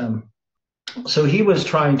 but so he was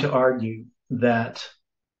trying to argue that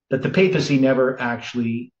the papacy never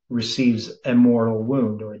actually receives a mortal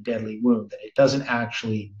wound or a deadly wound, that it doesn't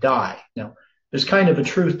actually die. Now, there's kind of a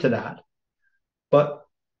truth to that, but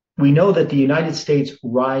we know that the United States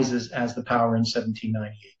rises as the power in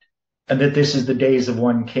 1798, and that this is the days of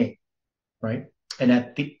one king, right? And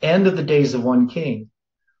at the end of the days of one king,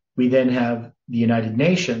 we then have the United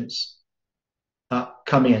Nations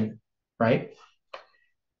come in, right?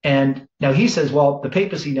 And now he says, well, the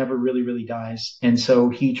papacy never really, really dies. And so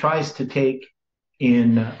he tries to take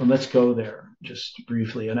in, let's go there just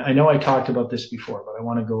briefly. And I know I talked about this before, but I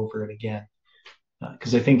want to go over it again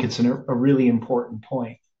because I think it's a really important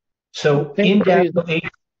point. So in Daniel 8,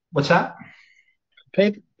 what's that?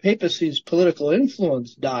 Papacy's political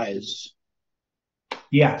influence dies.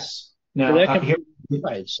 Yes. Now, So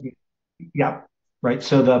dies. Yeah, right.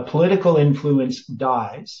 So the political influence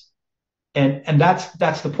dies. And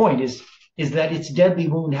that's the point is that its deadly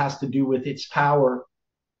wound has to do with its power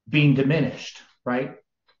being diminished, right?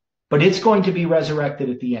 But it's going to be resurrected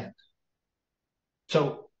at the end.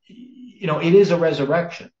 So, it is a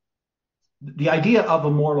resurrection. The idea of a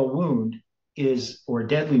mortal wound or a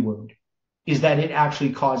deadly wound, is that it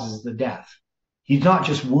actually causes the death. He's not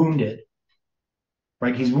just wounded,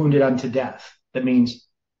 right? He's wounded unto death. That means,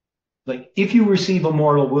 like, if you receive a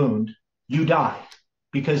mortal wound, you die.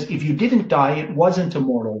 Because if you didn't die, it wasn't a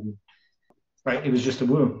mortal wound, right? It was just a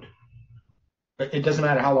wound. It doesn't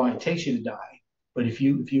matter how long it takes you to die. But if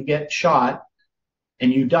you get shot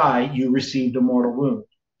and you die, you received a mortal wound.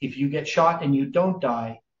 If you get shot and you don't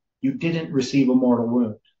die, you didn't receive a mortal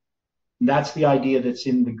wound. And that's the idea that's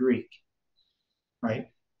in the Greek, right?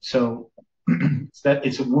 So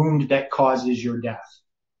it's a wound that causes your death.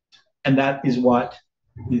 And that is what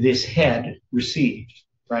this head received,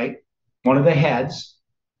 right? One of the heads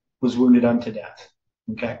was wounded unto death,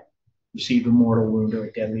 okay? Received a mortal wound or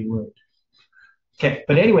a deadly wound. Okay,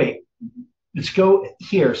 but anyway, let's go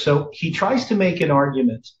here. So he tries to make an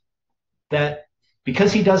argument that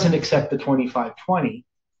because he doesn't accept the 2520,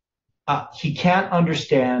 he can't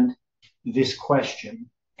understand this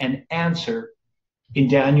question and answer in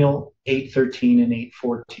Daniel 8:13 and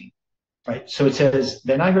 8:14, right? So it says,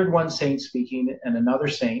 then I heard one saint speaking, and another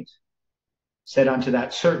saint said unto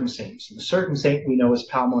that certain saint. So the certain saint we know is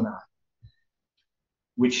Palmoni,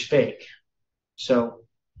 which spake. So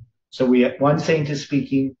we have one saint is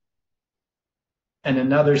speaking, and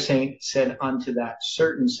another saint said unto that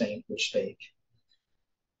certain saint which spake,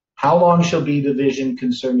 how long shall be the vision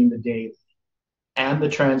concerning the day and the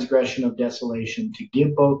transgression of desolation, to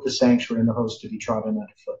give both the sanctuary and the host to be trodden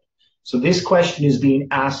underfoot? So this question is being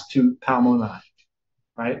asked to Palmoni,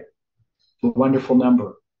 right? The wonderful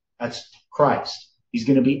number. That's Christ. He's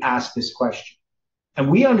going to be asked this question.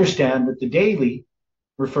 And we understand that the daily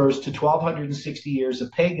refers to 1,260 years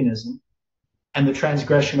of paganism and the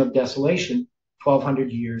transgression of desolation,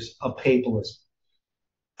 1,200 years of papalism.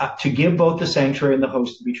 To give both the sanctuary and the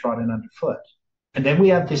host to be trodden underfoot. And then we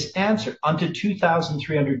have this answer, unto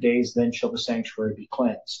 2,300 days, then shall the sanctuary be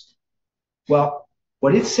cleansed. Well,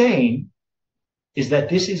 what it's saying is that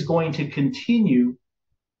this is going to continue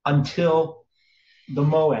until the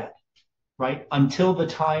Moed, right? Until the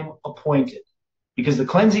time appointed. Because the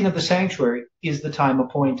cleansing of the sanctuary is the time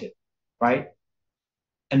appointed, right?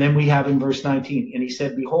 And then we have in verse 19, and he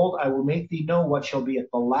said, behold, I will make thee know what shall be at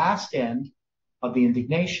the last end of the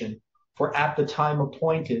indignation, for at the time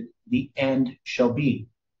appointed the end shall be.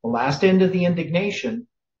 The last end of the indignation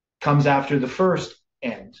comes after the first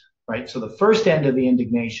end, right? So the first end of the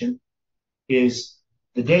indignation is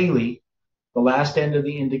the daily. The last end of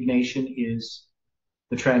the indignation is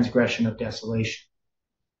the transgression of desolation.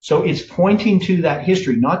 So it's pointing to that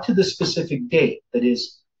history, not to the specific date. That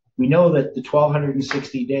is, we know that the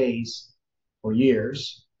 1,260 days or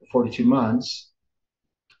years, 42 months,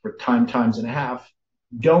 or times and a half,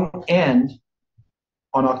 don't end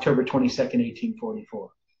on October 22nd, 1844.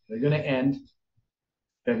 They're going to end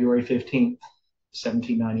February 15th,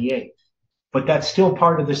 1798. But that's still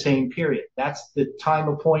part of the same period. That's the time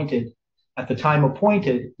appointed. At the time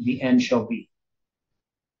appointed, the end shall be.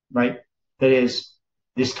 Right? That is,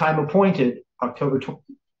 this time appointed, October 20th,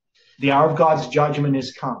 the hour of God's judgment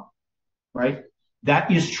is come. Right? That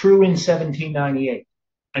is true in 1798.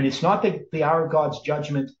 And it's not that the hour of God's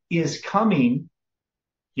judgment is coming,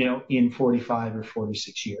 in 45 or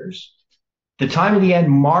 46 years. The time of the end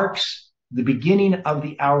marks the beginning of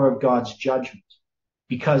the hour of God's judgment.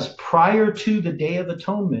 Because prior to the Day of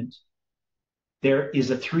Atonement, there is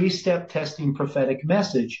a 3-step testing prophetic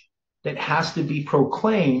message that has to be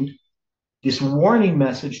proclaimed, this warning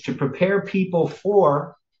message to prepare people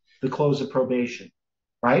for the close of probation,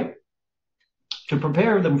 right? To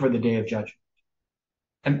prepare them for the Day of Judgment.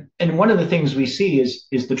 And one of the things we see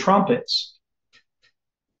is the trumpets.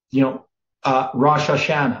 Rosh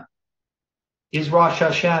Hashanah. Is Rosh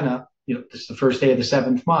Hashanah, it's the first day of the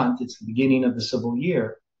 7th month. It's the beginning of the civil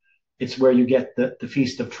year. It's where you get the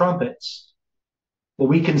Feast of Trumpets. Well,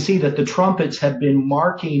 we can see that the trumpets have been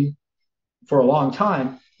marking for a long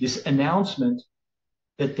time this announcement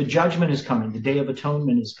that the judgment is coming, the Day of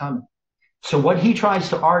Atonement is coming. So what he tries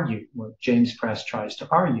to argue, what James Press tries to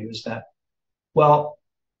argue, is that, well,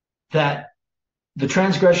 that the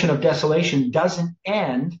transgression of desolation doesn't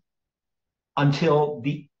end until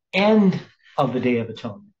the end of the Day of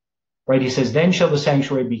Atonement, right? He says, then shall the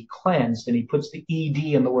sanctuary be cleansed, and he puts the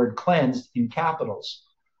ED in the word cleansed in capitals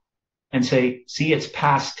and say, see, it's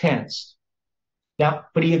past tense. Now,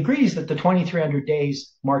 but he agrees that the 2300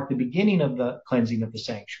 days mark the beginning of the cleansing of the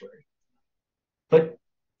sanctuary. But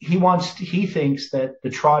he thinks that the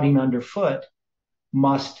trotting underfoot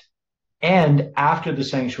must end after the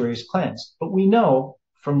sanctuary is cleansed. But we know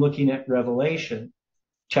from looking at Revelation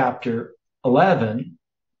chapter 11,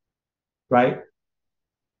 right,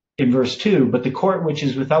 in verse 2, but the court which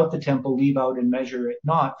is without the temple leave out and measure it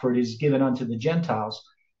not, for it is given unto the Gentiles,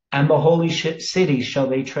 and the holy city shall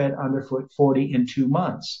they tread underfoot 42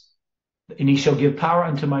 months. And he shall give power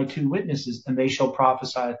unto my 2 witnesses, and they shall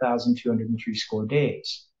prophesy 1,260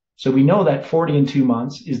 days. So we know that 40 and 2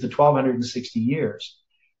 months is the 1260 years.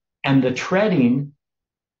 And the treading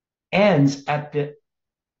ends at the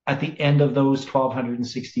end of those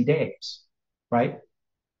 1260 days, right?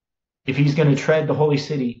 If he's going to tread the holy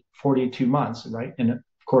city 42 months, right? And of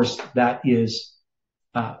course, that is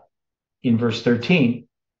in verse 13,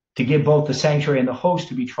 to give both the sanctuary and the host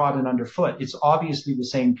to be trodden underfoot. It's obviously the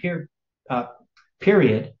same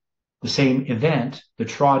period, the same event, the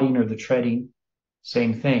trotting or the treading,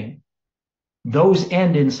 same thing. Those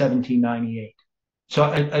end in 1798. So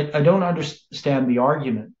I don't understand the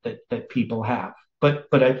argument that people have. But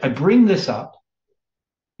I bring this up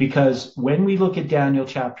because when we look at Daniel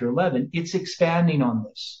chapter 11, it's expanding on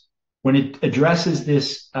this. When it addresses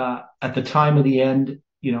this at the time of the end,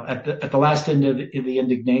 at the last end of the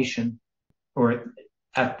indignation, or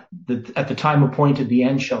at the time appointed, the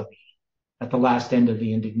end shall be, at the last end of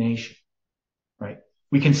the indignation, right?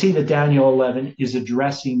 We can see that Daniel 11 is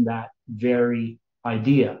addressing that very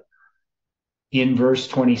idea. In verse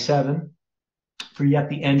 27, for yet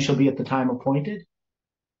the end shall be at the time appointed.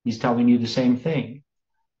 He's telling you the same thing.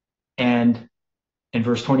 And in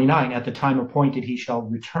verse 29, at the time appointed, he shall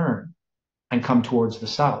return and come towards the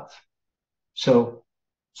south. So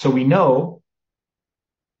we know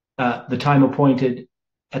the time appointed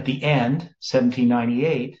at the end,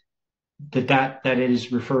 1798, that it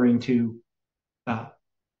is referring to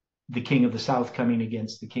the king of the south coming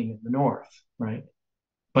against the king of the north, right?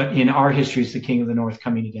 But in our history, it's the king of the north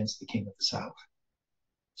coming against the king of the south.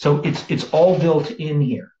 So it's all built in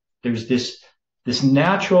here. There's this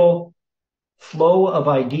natural flow of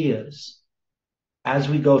ideas as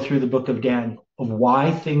we go through the book of Daniel of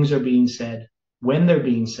why things are being said, when they're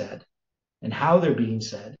being said, and how they're being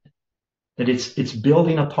said, that it's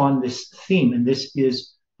building upon this theme. And this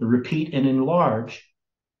is the repeat and enlarge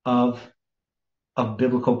of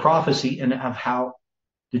biblical prophecy and of how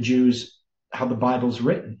the Bible's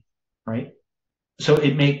written, right? So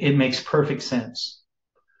it makes perfect sense.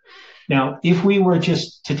 Now, if we were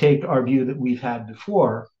just to take our view that we've had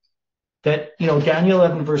before, that, Daniel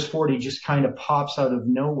 11 verse 40 just kind of pops out of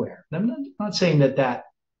nowhere. And I'm not saying that,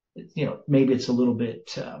 maybe it's a little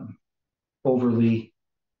bit overly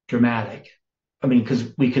dramatic. I mean,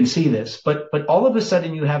 because we can see this, but all of a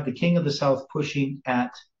sudden you have the king of the south pushing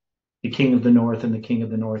at the king of the north and the king of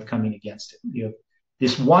the north coming against him. You have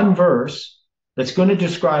this one verse that's going to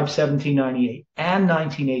describe 1798 and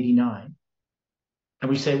 1989. And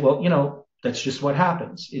we say, well, that's just what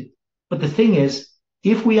happens. But the thing is,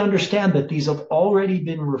 if we understand that these have already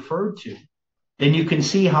been referred to, then you can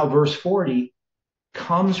see how verse 40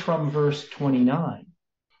 comes from verse 29,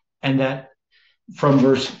 and that from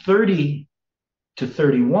verse 30 to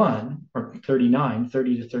 31, or 39,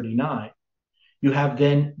 30 to 39, you have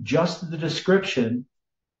then just the description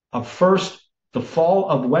of first the fall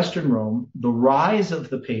of Western Rome, the rise of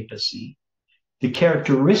the papacy, the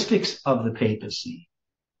characteristics of the papacy.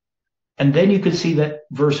 And then you can see that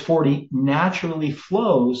verse 40 naturally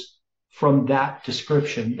flows from that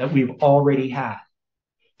description that we've already had.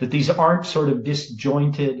 That these aren't sort of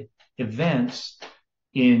disjointed events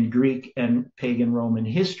in Greek and pagan Roman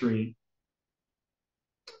history,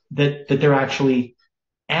 that they're actually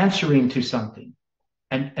answering to something.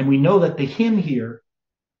 And we know that the hymn here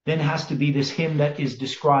then has to be this hymn that is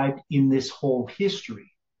described in this whole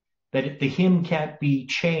history. That the hymn can't be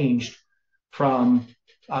changed from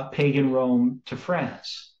pagan Rome to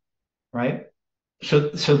France, right?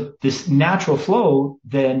 So this natural flow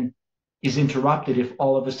then is interrupted if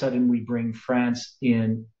all of a sudden we bring France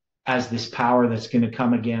in as this power that's going to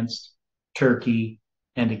come against Turkey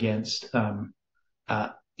and against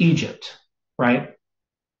Egypt, right?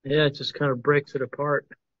 Yeah, it just kind of breaks it apart.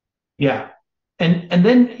 Yeah. And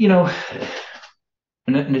then,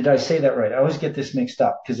 And did I say that right? I always get this mixed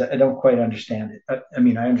up because I don't quite understand it. I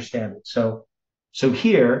mean, I understand it. So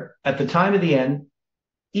here at the time of the end,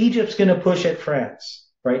 Egypt's going to push at France,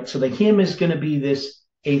 right? So the him is going to be this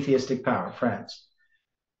atheistic power, France,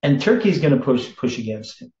 and Turkey's going to push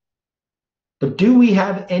against him. But do we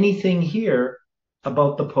have anything here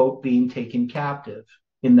about the Pope being taken captive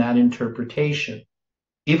in that interpretation?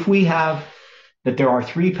 If we have that there are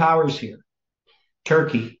three powers here,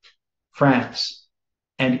 Turkey, France,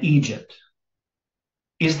 and Egypt,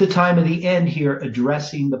 is the time of the end here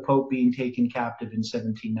addressing the Pope being taken captive in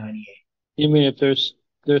 1798? You mean if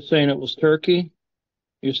they're saying it was Turkey,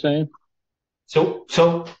 you're saying?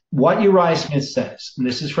 So what Uriah Smith says, and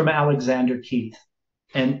this is from Alexander Keith,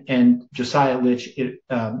 and Josiah Litch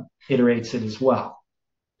iterates it as well.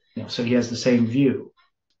 So he has the same view.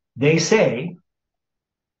 They say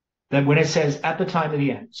that when it says at the time of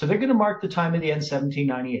the end, so they're going to mark the time of the end,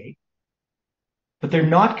 1798, but they're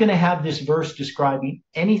not going to have this verse describing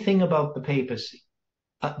anything about the papacy.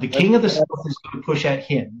 The king of the south is going to push at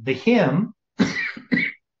him. The him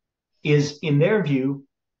is, in their view,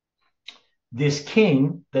 this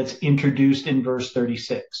king that's introduced in verse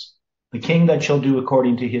 36, the king that shall do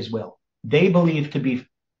according to his will. They believe to be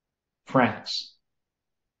France,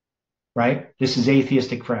 right? This is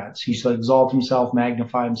atheistic France. He shall exalt himself,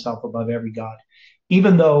 magnify himself above every god,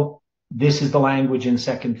 even though this is the language in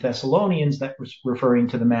 2 Thessalonians that was referring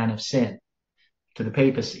to the man of sin, to the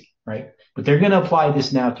papacy, right? But they're going to apply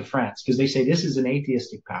this now to France because they say this is an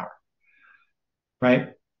atheistic power, right?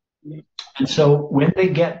 And so when they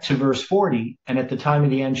get to verse 40, and at the time of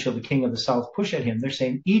the end shall the king of the south push at him, they're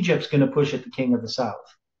saying Egypt's going to push at the king of the south.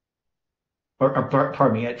 Or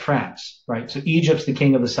pardon me, at France, right? So Egypt's the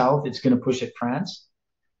king of the south, it's going to push at France.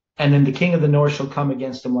 And then the king of the north shall come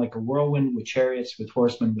against him like a whirlwind, with chariots, with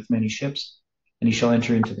horsemen, with many ships. And he shall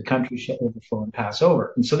enter into the country, shall overflow and pass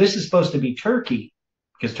over. And so this is supposed to be Turkey,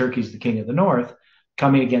 because Turkey's the king of the north,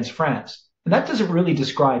 coming against France. And that doesn't really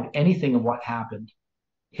describe anything of what happened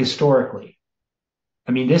historically.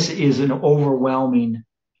 I mean, this is an overwhelming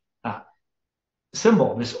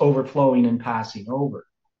symbol, this overflowing and passing over.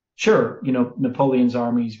 Sure, Napoleon's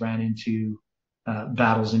armies ran into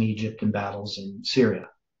battles in Egypt and battles in Syria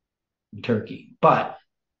and Turkey, but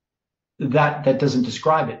that doesn't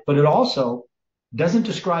describe it. But it also doesn't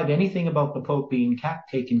describe anything about the Pope being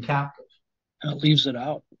taken captive. That leaves it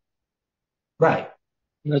out. Right.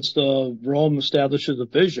 That's the Rome establishes a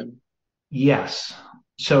vision. Yes.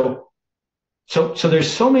 So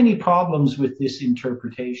there's so many problems with this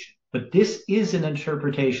interpretation, but this is an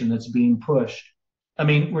interpretation that's being pushed. I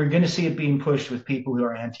mean, we're going to see it being pushed with people who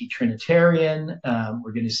are anti-Trinitarian.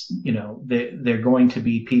 We're going to, they're going to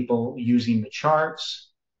be people using the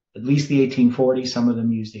charts, at least the 1840. Some of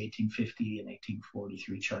them use the 1850 and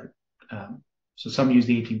 1843 chart. So some use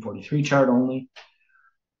the 1843 chart only.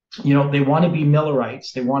 They want to be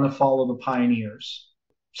Millerites. They want to follow the pioneers.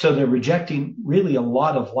 So they're rejecting really a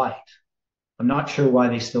lot of light. I'm not sure why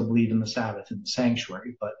they still believe in the Sabbath and the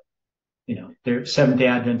sanctuary, but they're Seventh-day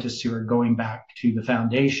Adventists who are going back to the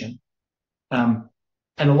foundation. And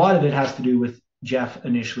a lot of it has to do with Jeff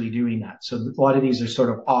initially doing that. So a lot of these are sort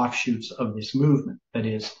of offshoots of this movement. That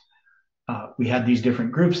is, we had these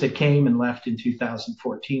different groups that came and left in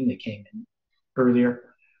 2014. They came in earlier,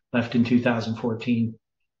 left in 2014.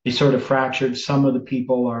 They sort of fractured. Some of the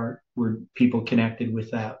people were people connected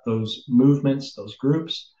with those movements, those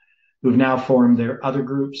groups, who've now formed their other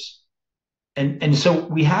groups. And so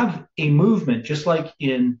we have a movement, just like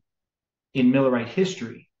in Millerite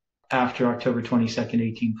history, after October 22nd,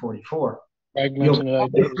 1844.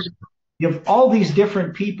 You have all these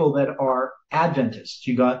different people that are Adventists.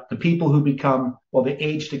 You got the people who become, the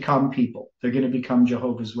age to come people. They're going to become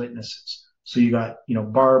Jehovah's Witnesses. So you got,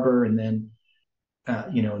 Barber, and then,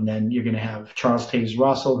 and then you're going to have Charles Taze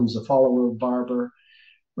Russell, who's a follower of Barber,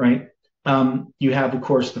 right? You have, of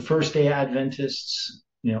course, the First Day Adventists,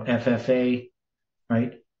 FFA,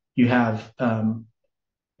 right? You have,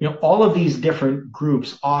 all of these different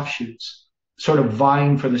groups, offshoots, sort of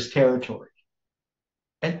vying for this territory.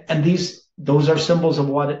 And those are symbols of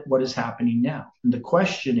what is happening now. And the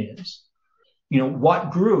question is,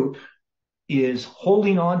 what group is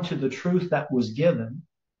holding on to the truth that was given,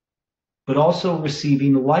 but also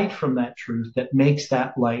receiving light from that truth that makes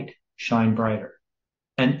that light shine brighter?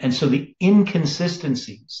 And so the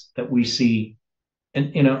inconsistencies that we see,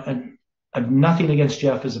 and I have nothing against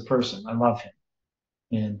Jeff as a person. I love him,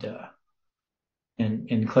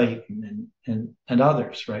 and Clayton and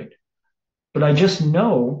others, right? But I just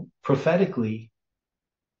know prophetically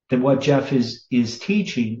that what Jeff is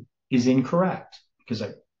teaching is incorrect, because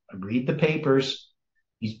I read the papers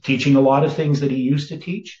He's teaching a lot of things that he used to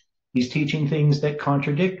teach. He's teaching things that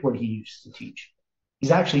contradict what he used to teach.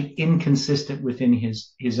 He's actually inconsistent within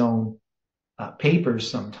his own papers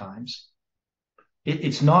sometimes.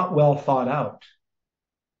 It's not well thought out.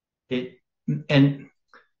 And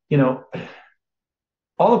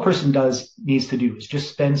all a person needs to do is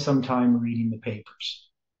just spend some time reading the papers.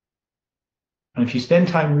 And if you spend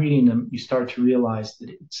time reading them, you start to realize that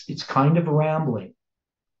it's kind of rambling.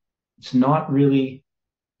 It's not really,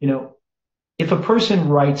 if a person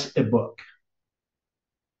writes a book,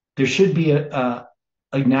 there should be a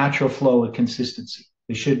natural flow of consistency.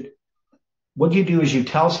 What you do is you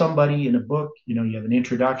tell somebody in a book, you have an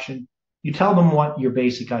introduction, you tell them what your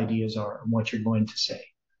basic ideas are and what you're going to say,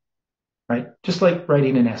 right? Just like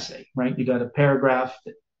writing an essay, right? You got a paragraph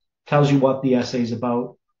that tells you what the essay is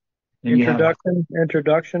about. And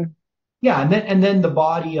Introduction. Yeah, and then the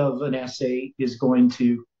body of an essay is going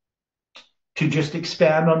to just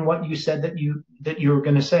expand on what you said that you were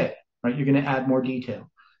going to say, right? You're going to add more detail.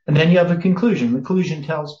 And then you have a conclusion. The conclusion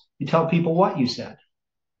you tell people what you said,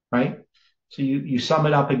 right? So you sum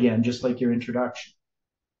it up again, just like your introduction.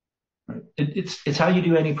 Right? It's how you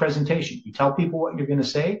do any presentation. You tell people what you're going to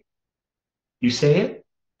say, you say it,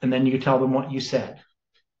 and then you tell them what you said.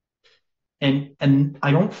 And I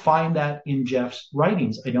don't find that in Jeff's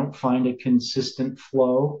writings. I don't find a consistent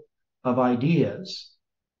flow of ideas.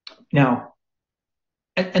 Now,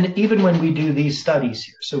 and even when we do these studies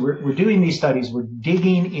here, so we're doing these studies, we're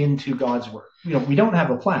digging into God's word. We don't have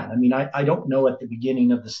a plan. I mean, I don't know at the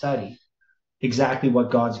beginning of the study exactly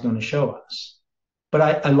what God's going to show us.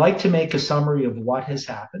 But I like to make a summary of what has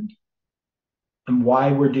happened and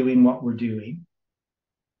why we're doing what we're doing,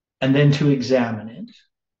 and then to examine it.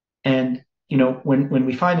 And, when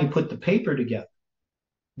we finally put the paper together,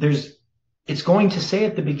 it's going to say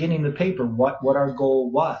at the beginning of the paper what our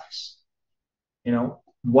goal was,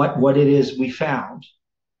 what it is we found.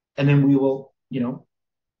 And then we will,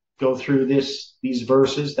 go through these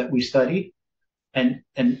verses that we studied and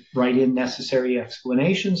write in necessary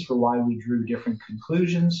explanations for why we drew different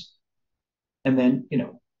conclusions. And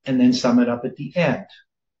then sum it up at the end.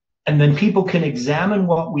 And then people can examine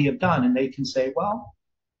what we have done and they can say, well,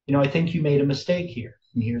 I think you made a mistake here,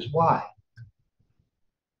 and here's why.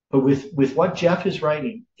 But with what Jeff is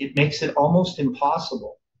writing, it makes it almost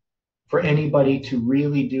impossible for anybody to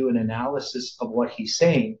really do an analysis of what he's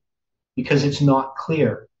saying, because it's not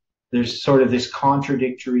clear. There's sort of this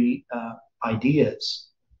contradictory ideas.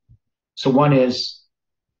 So one is,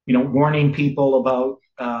 warning people about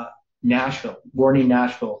Nashville. Warning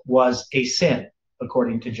Nashville was a sin,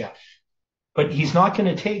 according to Jeff. But he's not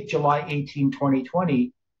going to take July 18,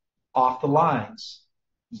 2020 off the lines.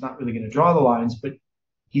 He's not really going to draw the lines, but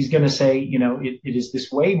he's going to say, it is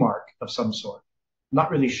this waymark of some sort. I'm not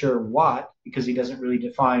really sure what, because he doesn't really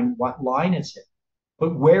define what line it's in.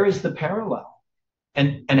 But where is the parallel?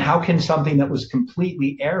 And how can something that was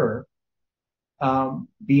completely error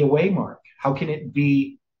be a waymark? How can it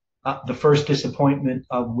be the first disappointment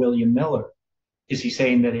of William Miller? Is he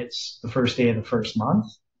saying that it's the first day of the first month?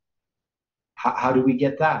 How do we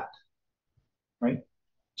get that? Right?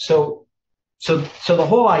 So the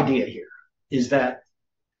whole idea here is that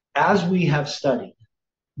as we have studied,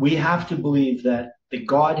 we have to believe that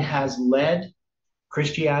God has led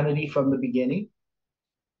Christianity from the beginning,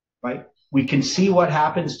 right? We can see what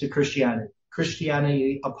happens to Christianity.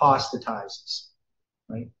 Christianity apostatizes,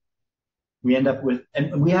 right? We end up with,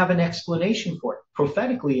 and we have an explanation for it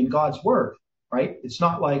prophetically in God's word, right? It's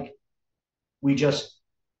not like we just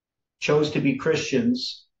chose to be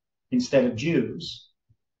Christians instead of Jews,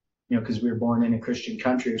 because we were born in a Christian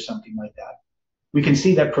country or something like that. We can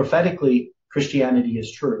see that prophetically Christianity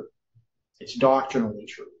is true. It's doctrinally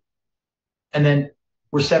true. And then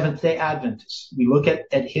we're Seventh-day Adventists. We look at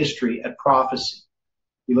history, at prophecy.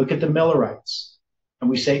 We look at the Millerites, and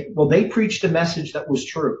we say, well, they preached a message that was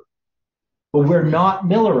true. But we're not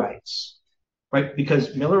Millerites, right?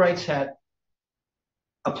 Because Millerites had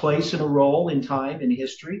a place and a role in time in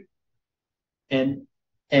history. And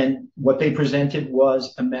what they presented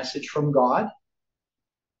was a message from God.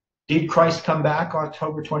 Did Christ come back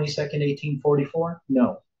October 22nd, 1844?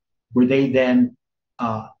 No. Were they then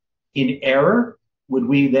in error? Would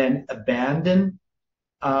we then abandon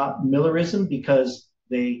Millerism because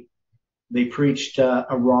they preached a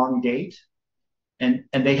wrong date? And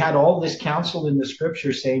they had all this counsel in the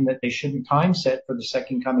scripture saying that they shouldn't time set for the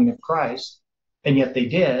second coming of Christ, and yet they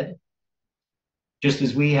did. Just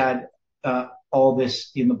as we had all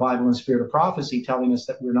this in the Bible and Spirit of Prophecy telling us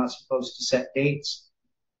that we're not supposed to set dates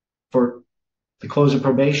for the close of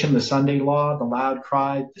probation, the Sunday law, the loud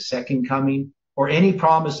cry, the second coming, or any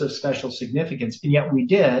promise of special significance. And yet we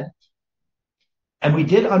did. And we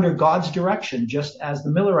did under God's direction, just as the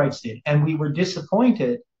Millerites did. And we were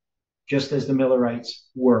disappointed just as the Millerites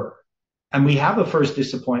were. And we have a first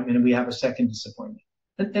disappointment and we have a second disappointment.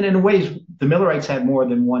 And in ways, the Millerites had more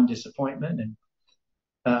than one disappointment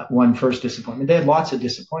and one first disappointment. They had lots of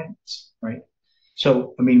disappointments, right?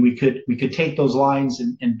 So, I mean, we could take those lines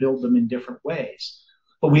and build them in different ways.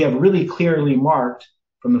 But we have really clearly marked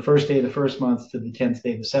from the first day of the first month to the 10th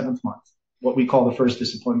day of the seventh month, what we call the first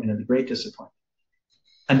disappointment and the great disappointment.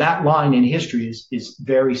 And that line in history is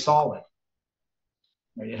very solid.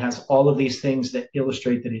 Right? It has all of these things that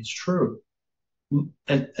illustrate that it's true.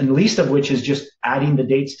 And least of which is just adding the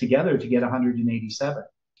dates together to get 187,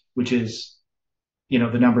 which is, the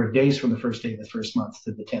number of days from the first day of the first month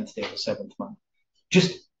to the 10th day of the seventh month.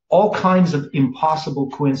 Just all kinds of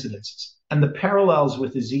impossible coincidences. And the parallels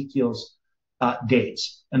with Ezekiel's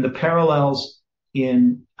dates and the parallels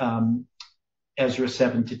in Ezra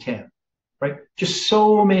 7 to 10. Right? Just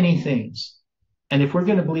so many things. And if we're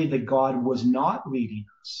going to believe that God was not leading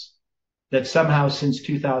us, that somehow since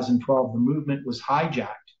 2012, the movement was hijacked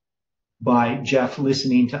by Jeff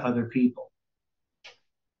listening to other people.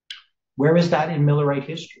 Where is that in Millerite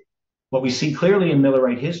history? What we see clearly in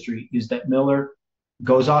Millerite history is that Miller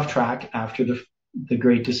goes off track after the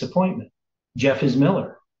great disappointment. Jeff is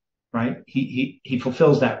Miller, right? He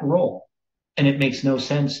fulfills that role. And it makes no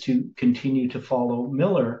sense to continue to follow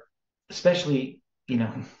Miller, especially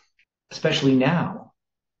now.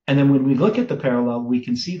 And then when we look at the parallel, we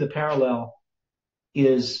can see the parallel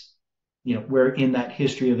is, we're in that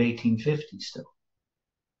history of 1850 still.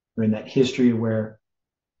 We're in that history where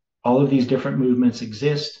all of these different movements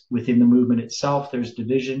exist. Within the movement itself, there's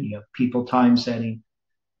division. You have people time setting,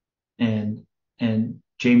 and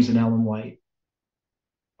James and Ellen White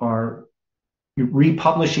are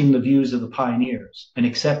republishing the views of the pioneers and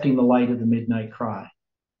accepting the light of the midnight cry.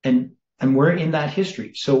 And we're in that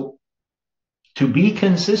history. So to be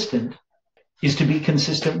consistent is to be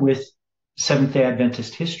consistent with Seventh-day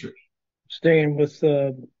Adventist history. Staying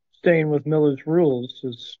with Miller's rules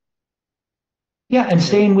is. Yeah, and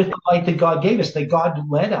staying with the light that God gave us, that God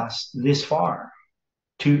led us this far.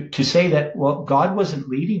 To say that, well, God wasn't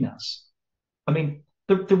leading us. I mean,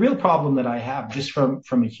 the real problem that I have, just from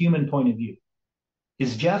a human point of view,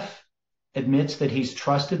 is Jeff admits that he's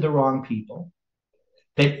trusted the wrong people,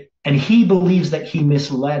 and he believes that he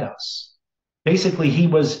misled us. Basically, he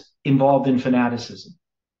was involved in fanaticism,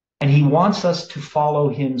 and he wants us to follow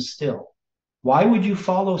him still. Why would you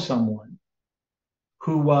follow someone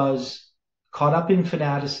who was caught up in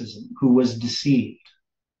fanaticism, who was deceived?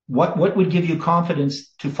 What would give you confidence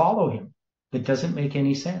to follow him? That doesn't make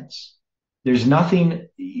any sense. There's nothing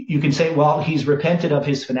you can say, well, he's repented of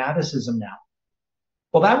his fanaticism now.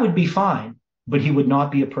 Well, that would be fine, but he would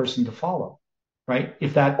not be a person to follow, right?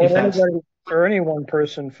 If that's or any one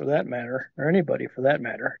person for that matter, or anybody for that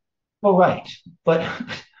matter. Well, right. But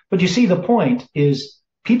you see, the point is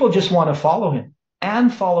people just want to follow him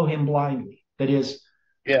and follow him blindly. That is,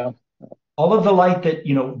 yeah, all of the light that,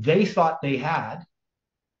 they thought they had.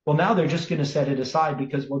 Well, now they're just going to set it aside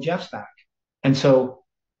because, well, Jeff's back. And so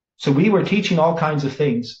we were teaching all kinds of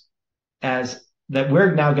things as that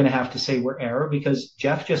we're now going to have to say we're error because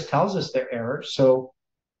Jeff just tells us they're error. So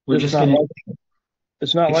we're just going to.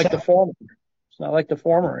 It's not like the former. It's not like the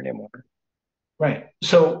former anymore. Right.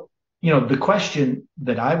 So, the question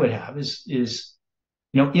that I would have is,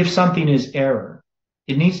 if something is error,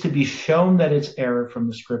 it needs to be shown that it's error from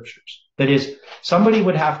the scriptures. That is, somebody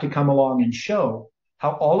would have to come along and show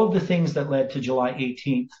how all of the things that led to July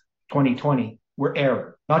 18th, 2020 were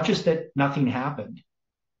error. Not just that nothing happened,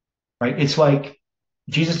 right? It's like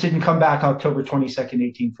Jesus didn't come back October 22nd,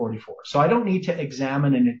 1844. So I don't need to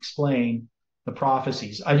examine and explain the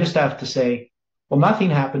prophecies. I just have to say, well, nothing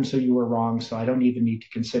happened, so you were wrong. So I don't even need to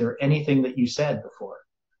consider anything that you said before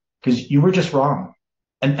because you were just wrong.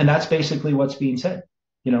 And that's basically what's being said.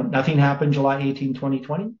 Nothing happened July 18,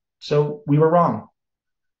 2020. So we were wrong.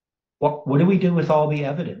 What do we do with all the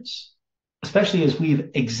evidence? Especially as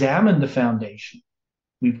we've examined the foundation.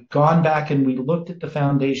 We've gone back and we looked at the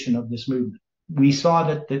foundation of this movement. We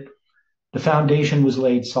saw that the foundation was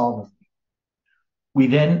laid solidly. We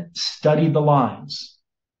then studied the lines.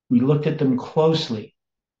 We looked at them closely.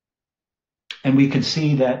 And we could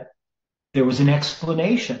see that there was an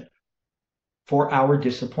explanation for our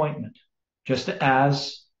disappointment. Just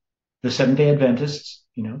as the Seventh-day Adventists,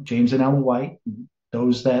 James and Ellen White, and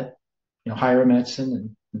those that, Hiram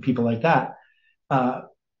Edson and people like that,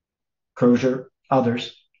 Crozier,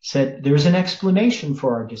 others, said there's an explanation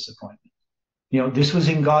for our disappointment. This was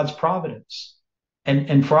in God's providence.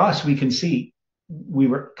 And for us, we can see we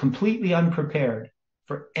were completely unprepared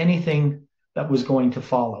for anything that was going to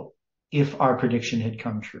follow if our prediction had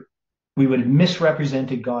come true. We would have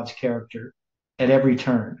misrepresented God's character at every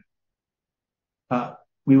turn.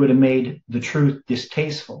 We would have made the truth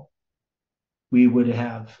distasteful. We would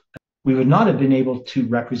not have been able to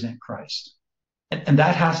represent Christ. And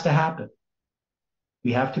that has to happen.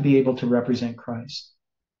 We have to be able to represent Christ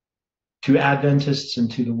to Adventists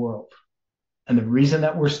and to the world. And the reason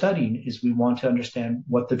that we're studying is we want to understand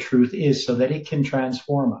what the truth is so that it can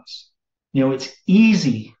transform us. You know, it's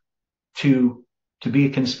easy to be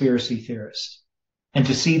a conspiracy theorist and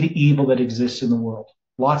to see the evil that exists in the world.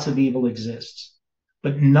 Lots of evil exists,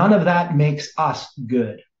 but none of that makes us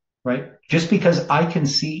good, right? Just because I can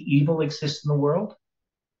see evil exist in the world,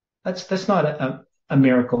 that's not a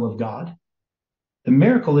miracle of God. The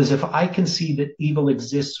miracle is if I can see that evil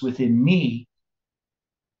exists within me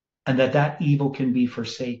and that evil can be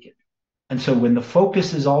forsaken. And so when the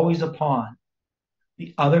focus is always upon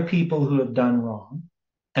the other people who have done wrong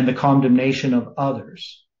and the condemnation of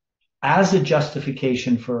others as a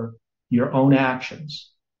justification for your own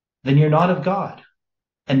actions, then you're not of God.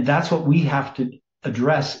 And that's what we have to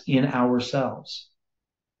address in ourselves.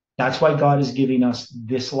 That's why God is giving us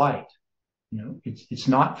this light. You know, it's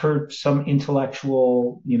not for some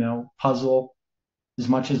intellectual, puzzle, as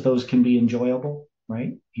much as those can be enjoyable,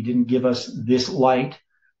 right? He didn't give us this light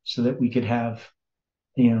so that we could have,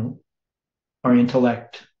 our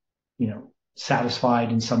intellect,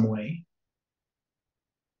 satisfied in some way.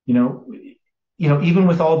 Even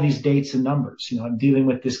with all these dates and numbers, I'm dealing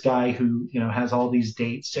with this guy who, has all these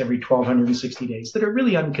dates every 1260 days that are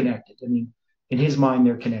really unconnected. I mean, in his mind,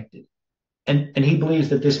 they're connected. And he believes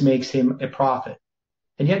that this makes him a prophet.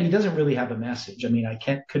 And yet he doesn't really have a message. I mean,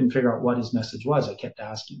 couldn't figure out what his message was. I kept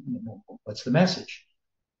asking him, what's the message?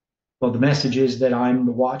 Well, the message is that I'm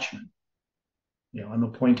the watchman. I'm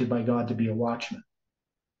appointed by God to be a watchman.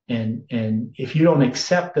 And if you don't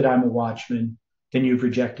accept that I'm a watchman, then you've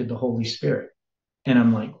rejected the Holy Spirit. And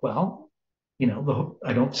I'm like, well,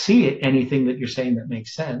 I don't see anything that you're saying that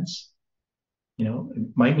makes sense. It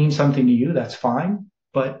might mean something to you. That's fine.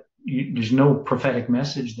 But there's no prophetic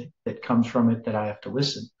message that comes from it that I have to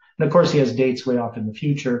listen. And of course, he has dates way off in the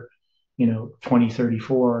future,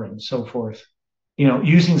 2034 and so forth,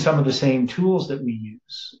 using some of the same tools that we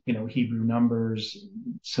use, Hebrew numbers,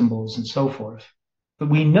 symbols, and so forth. But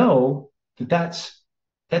we know that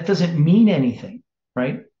doesn't mean anything,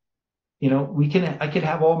 right? I could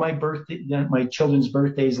have all my children's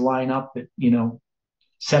birthdays line up at,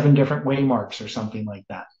 7 different waymarks or something like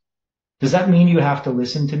that. Does that mean you have to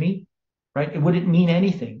listen to me? Right? It wouldn't mean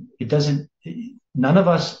anything. It doesn't, none of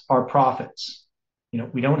us are prophets.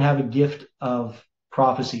 We don't have a gift of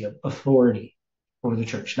prophecy, of authority over the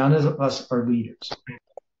church. None of us are leaders,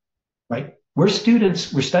 right? We're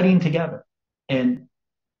students, we're studying together. And,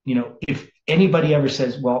 if anybody ever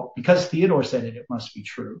says, well, because Theodore said it, it must be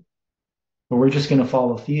true, or we're just going to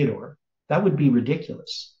follow Theodore, that would be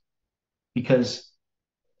ridiculous. Because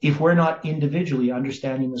if we're not individually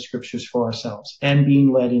understanding the scriptures for ourselves and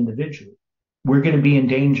being led individually, we're going to be in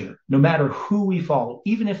danger, no matter who we follow,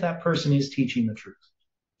 even if that person is teaching the truth.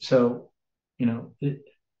 So,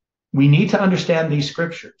 we need to understand these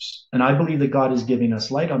scriptures. And I believe that God is giving us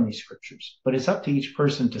light on these scriptures, but it's up to each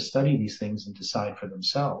person to study these things and decide for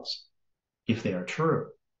themselves if they are true.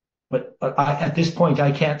 But at this point,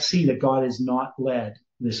 I can't see that God has not led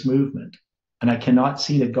this movement. And I cannot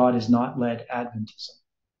see that God has not led Adventism.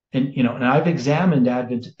 And, and I've examined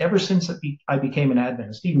Advent ever since I became an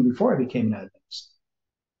Adventist, even before I became an Adventist.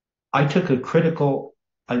 I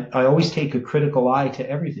always take a critical eye to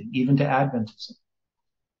everything, even to Adventism.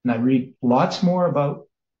 And I read lots more about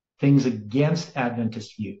things against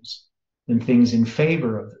Adventist views than things in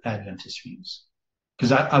favor of Adventist views.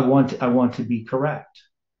 Because I want to be correct.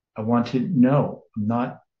 I want to know. I'm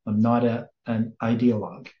not an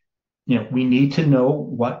ideologue. We need to know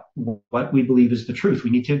what we believe is the truth. We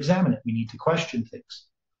need to examine it. We need to question things.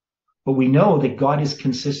 But we know that God is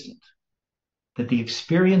consistent, that the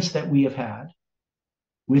experience that we have had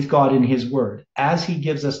with God in his word, as he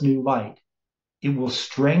gives us new light, it will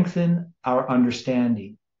strengthen our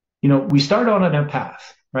understanding. We start on a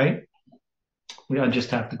path, right? I just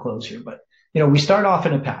have to close here, but, we start off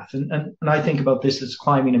in a path. And I think about this as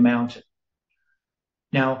climbing a mountain.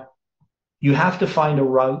 Now, you have to find a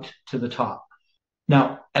route to the top.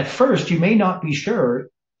 Now, at first, you may not be sure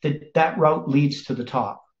that route leads to the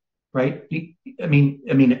top, right? I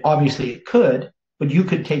mean, obviously it could, but you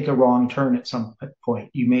could take a wrong turn at some point.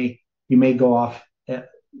 You may go off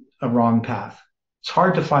a wrong path. It's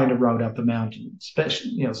hard to find a route up a mountain,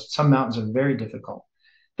 especially, some mountains are very difficult.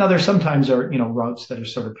 Now, there sometimes are, routes that are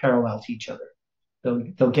sort of parallel to each other.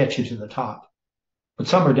 They'll get you to the top, but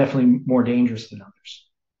some are definitely more dangerous than others.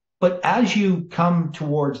 But as you come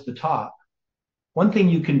towards the top, one thing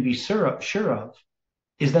you can be sure of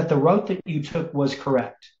is that the route that you took was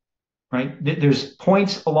correct, right? There's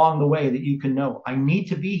points along the way that you can know. I need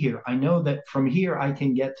to be here. I know that from here I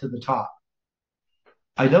can get to the top.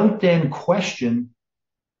 I don't then question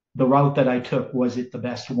the route that I took. Was it the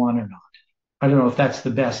best one or not? I don't know if that's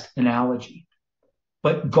the best analogy,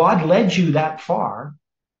 but God led you that far.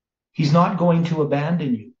 He's not going to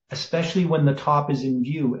abandon you, especially when the top is in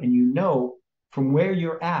view and you know from where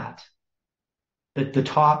you're at that the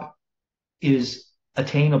top is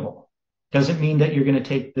attainable. Doesn't mean that you're going to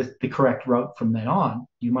take the correct route from then on.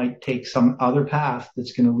 You might take some other path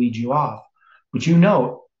that's going to lead you off, but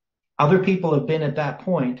other people have been at that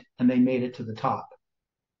point and they made it to the top.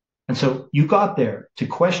 And so you got there. To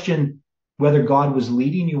question whether God was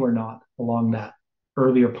leading you or not along that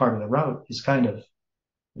earlier part of the route is kind of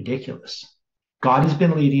ridiculous. God has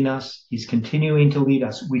been leading us. He's continuing to lead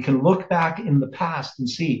us. We can look back in the past and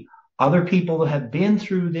see other people have been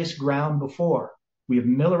through this ground before. We have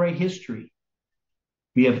Millerite history.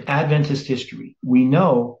 We have Adventist history. We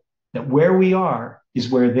know that where we are is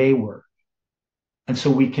where they were. And so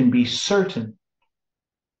we can be certain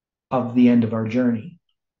of the end of our journey.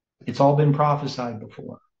 It's all been prophesied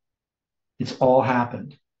before. It's all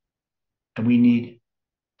happened. And we need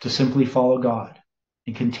to simply follow God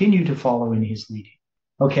and continue to follow in his leading.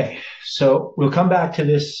 Okay, so we'll come back to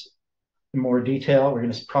this in more detail. We're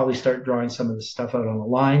going to probably start drawing some of this stuff out on the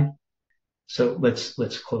line. So let's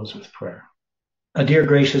close with prayer. Dear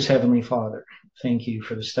gracious Heavenly Father, thank you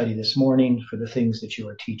for the study this morning, for the things that you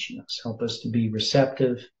are teaching us. Help us to be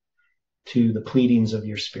receptive to the pleadings of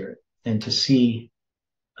your Spirit and to see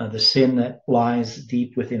the sin that lies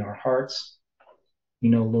deep within our hearts. You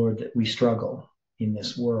know, Lord, that we struggle in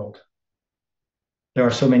this world. There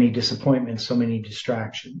are so many disappointments, so many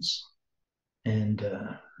distractions, and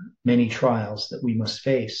many trials that we must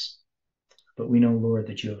face. But we know, Lord,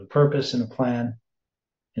 that you have a purpose and a plan.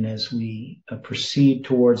 And as we proceed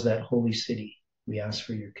towards that holy city, we ask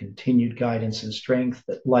for your continued guidance and strength,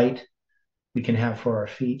 that light we can have for our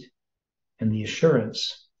feet, and the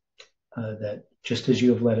assurance that just as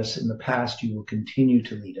you have led us in the past, you will continue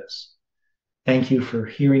to lead us. Thank you for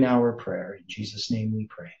hearing our prayer. In Jesus' name we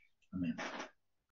pray. Amen.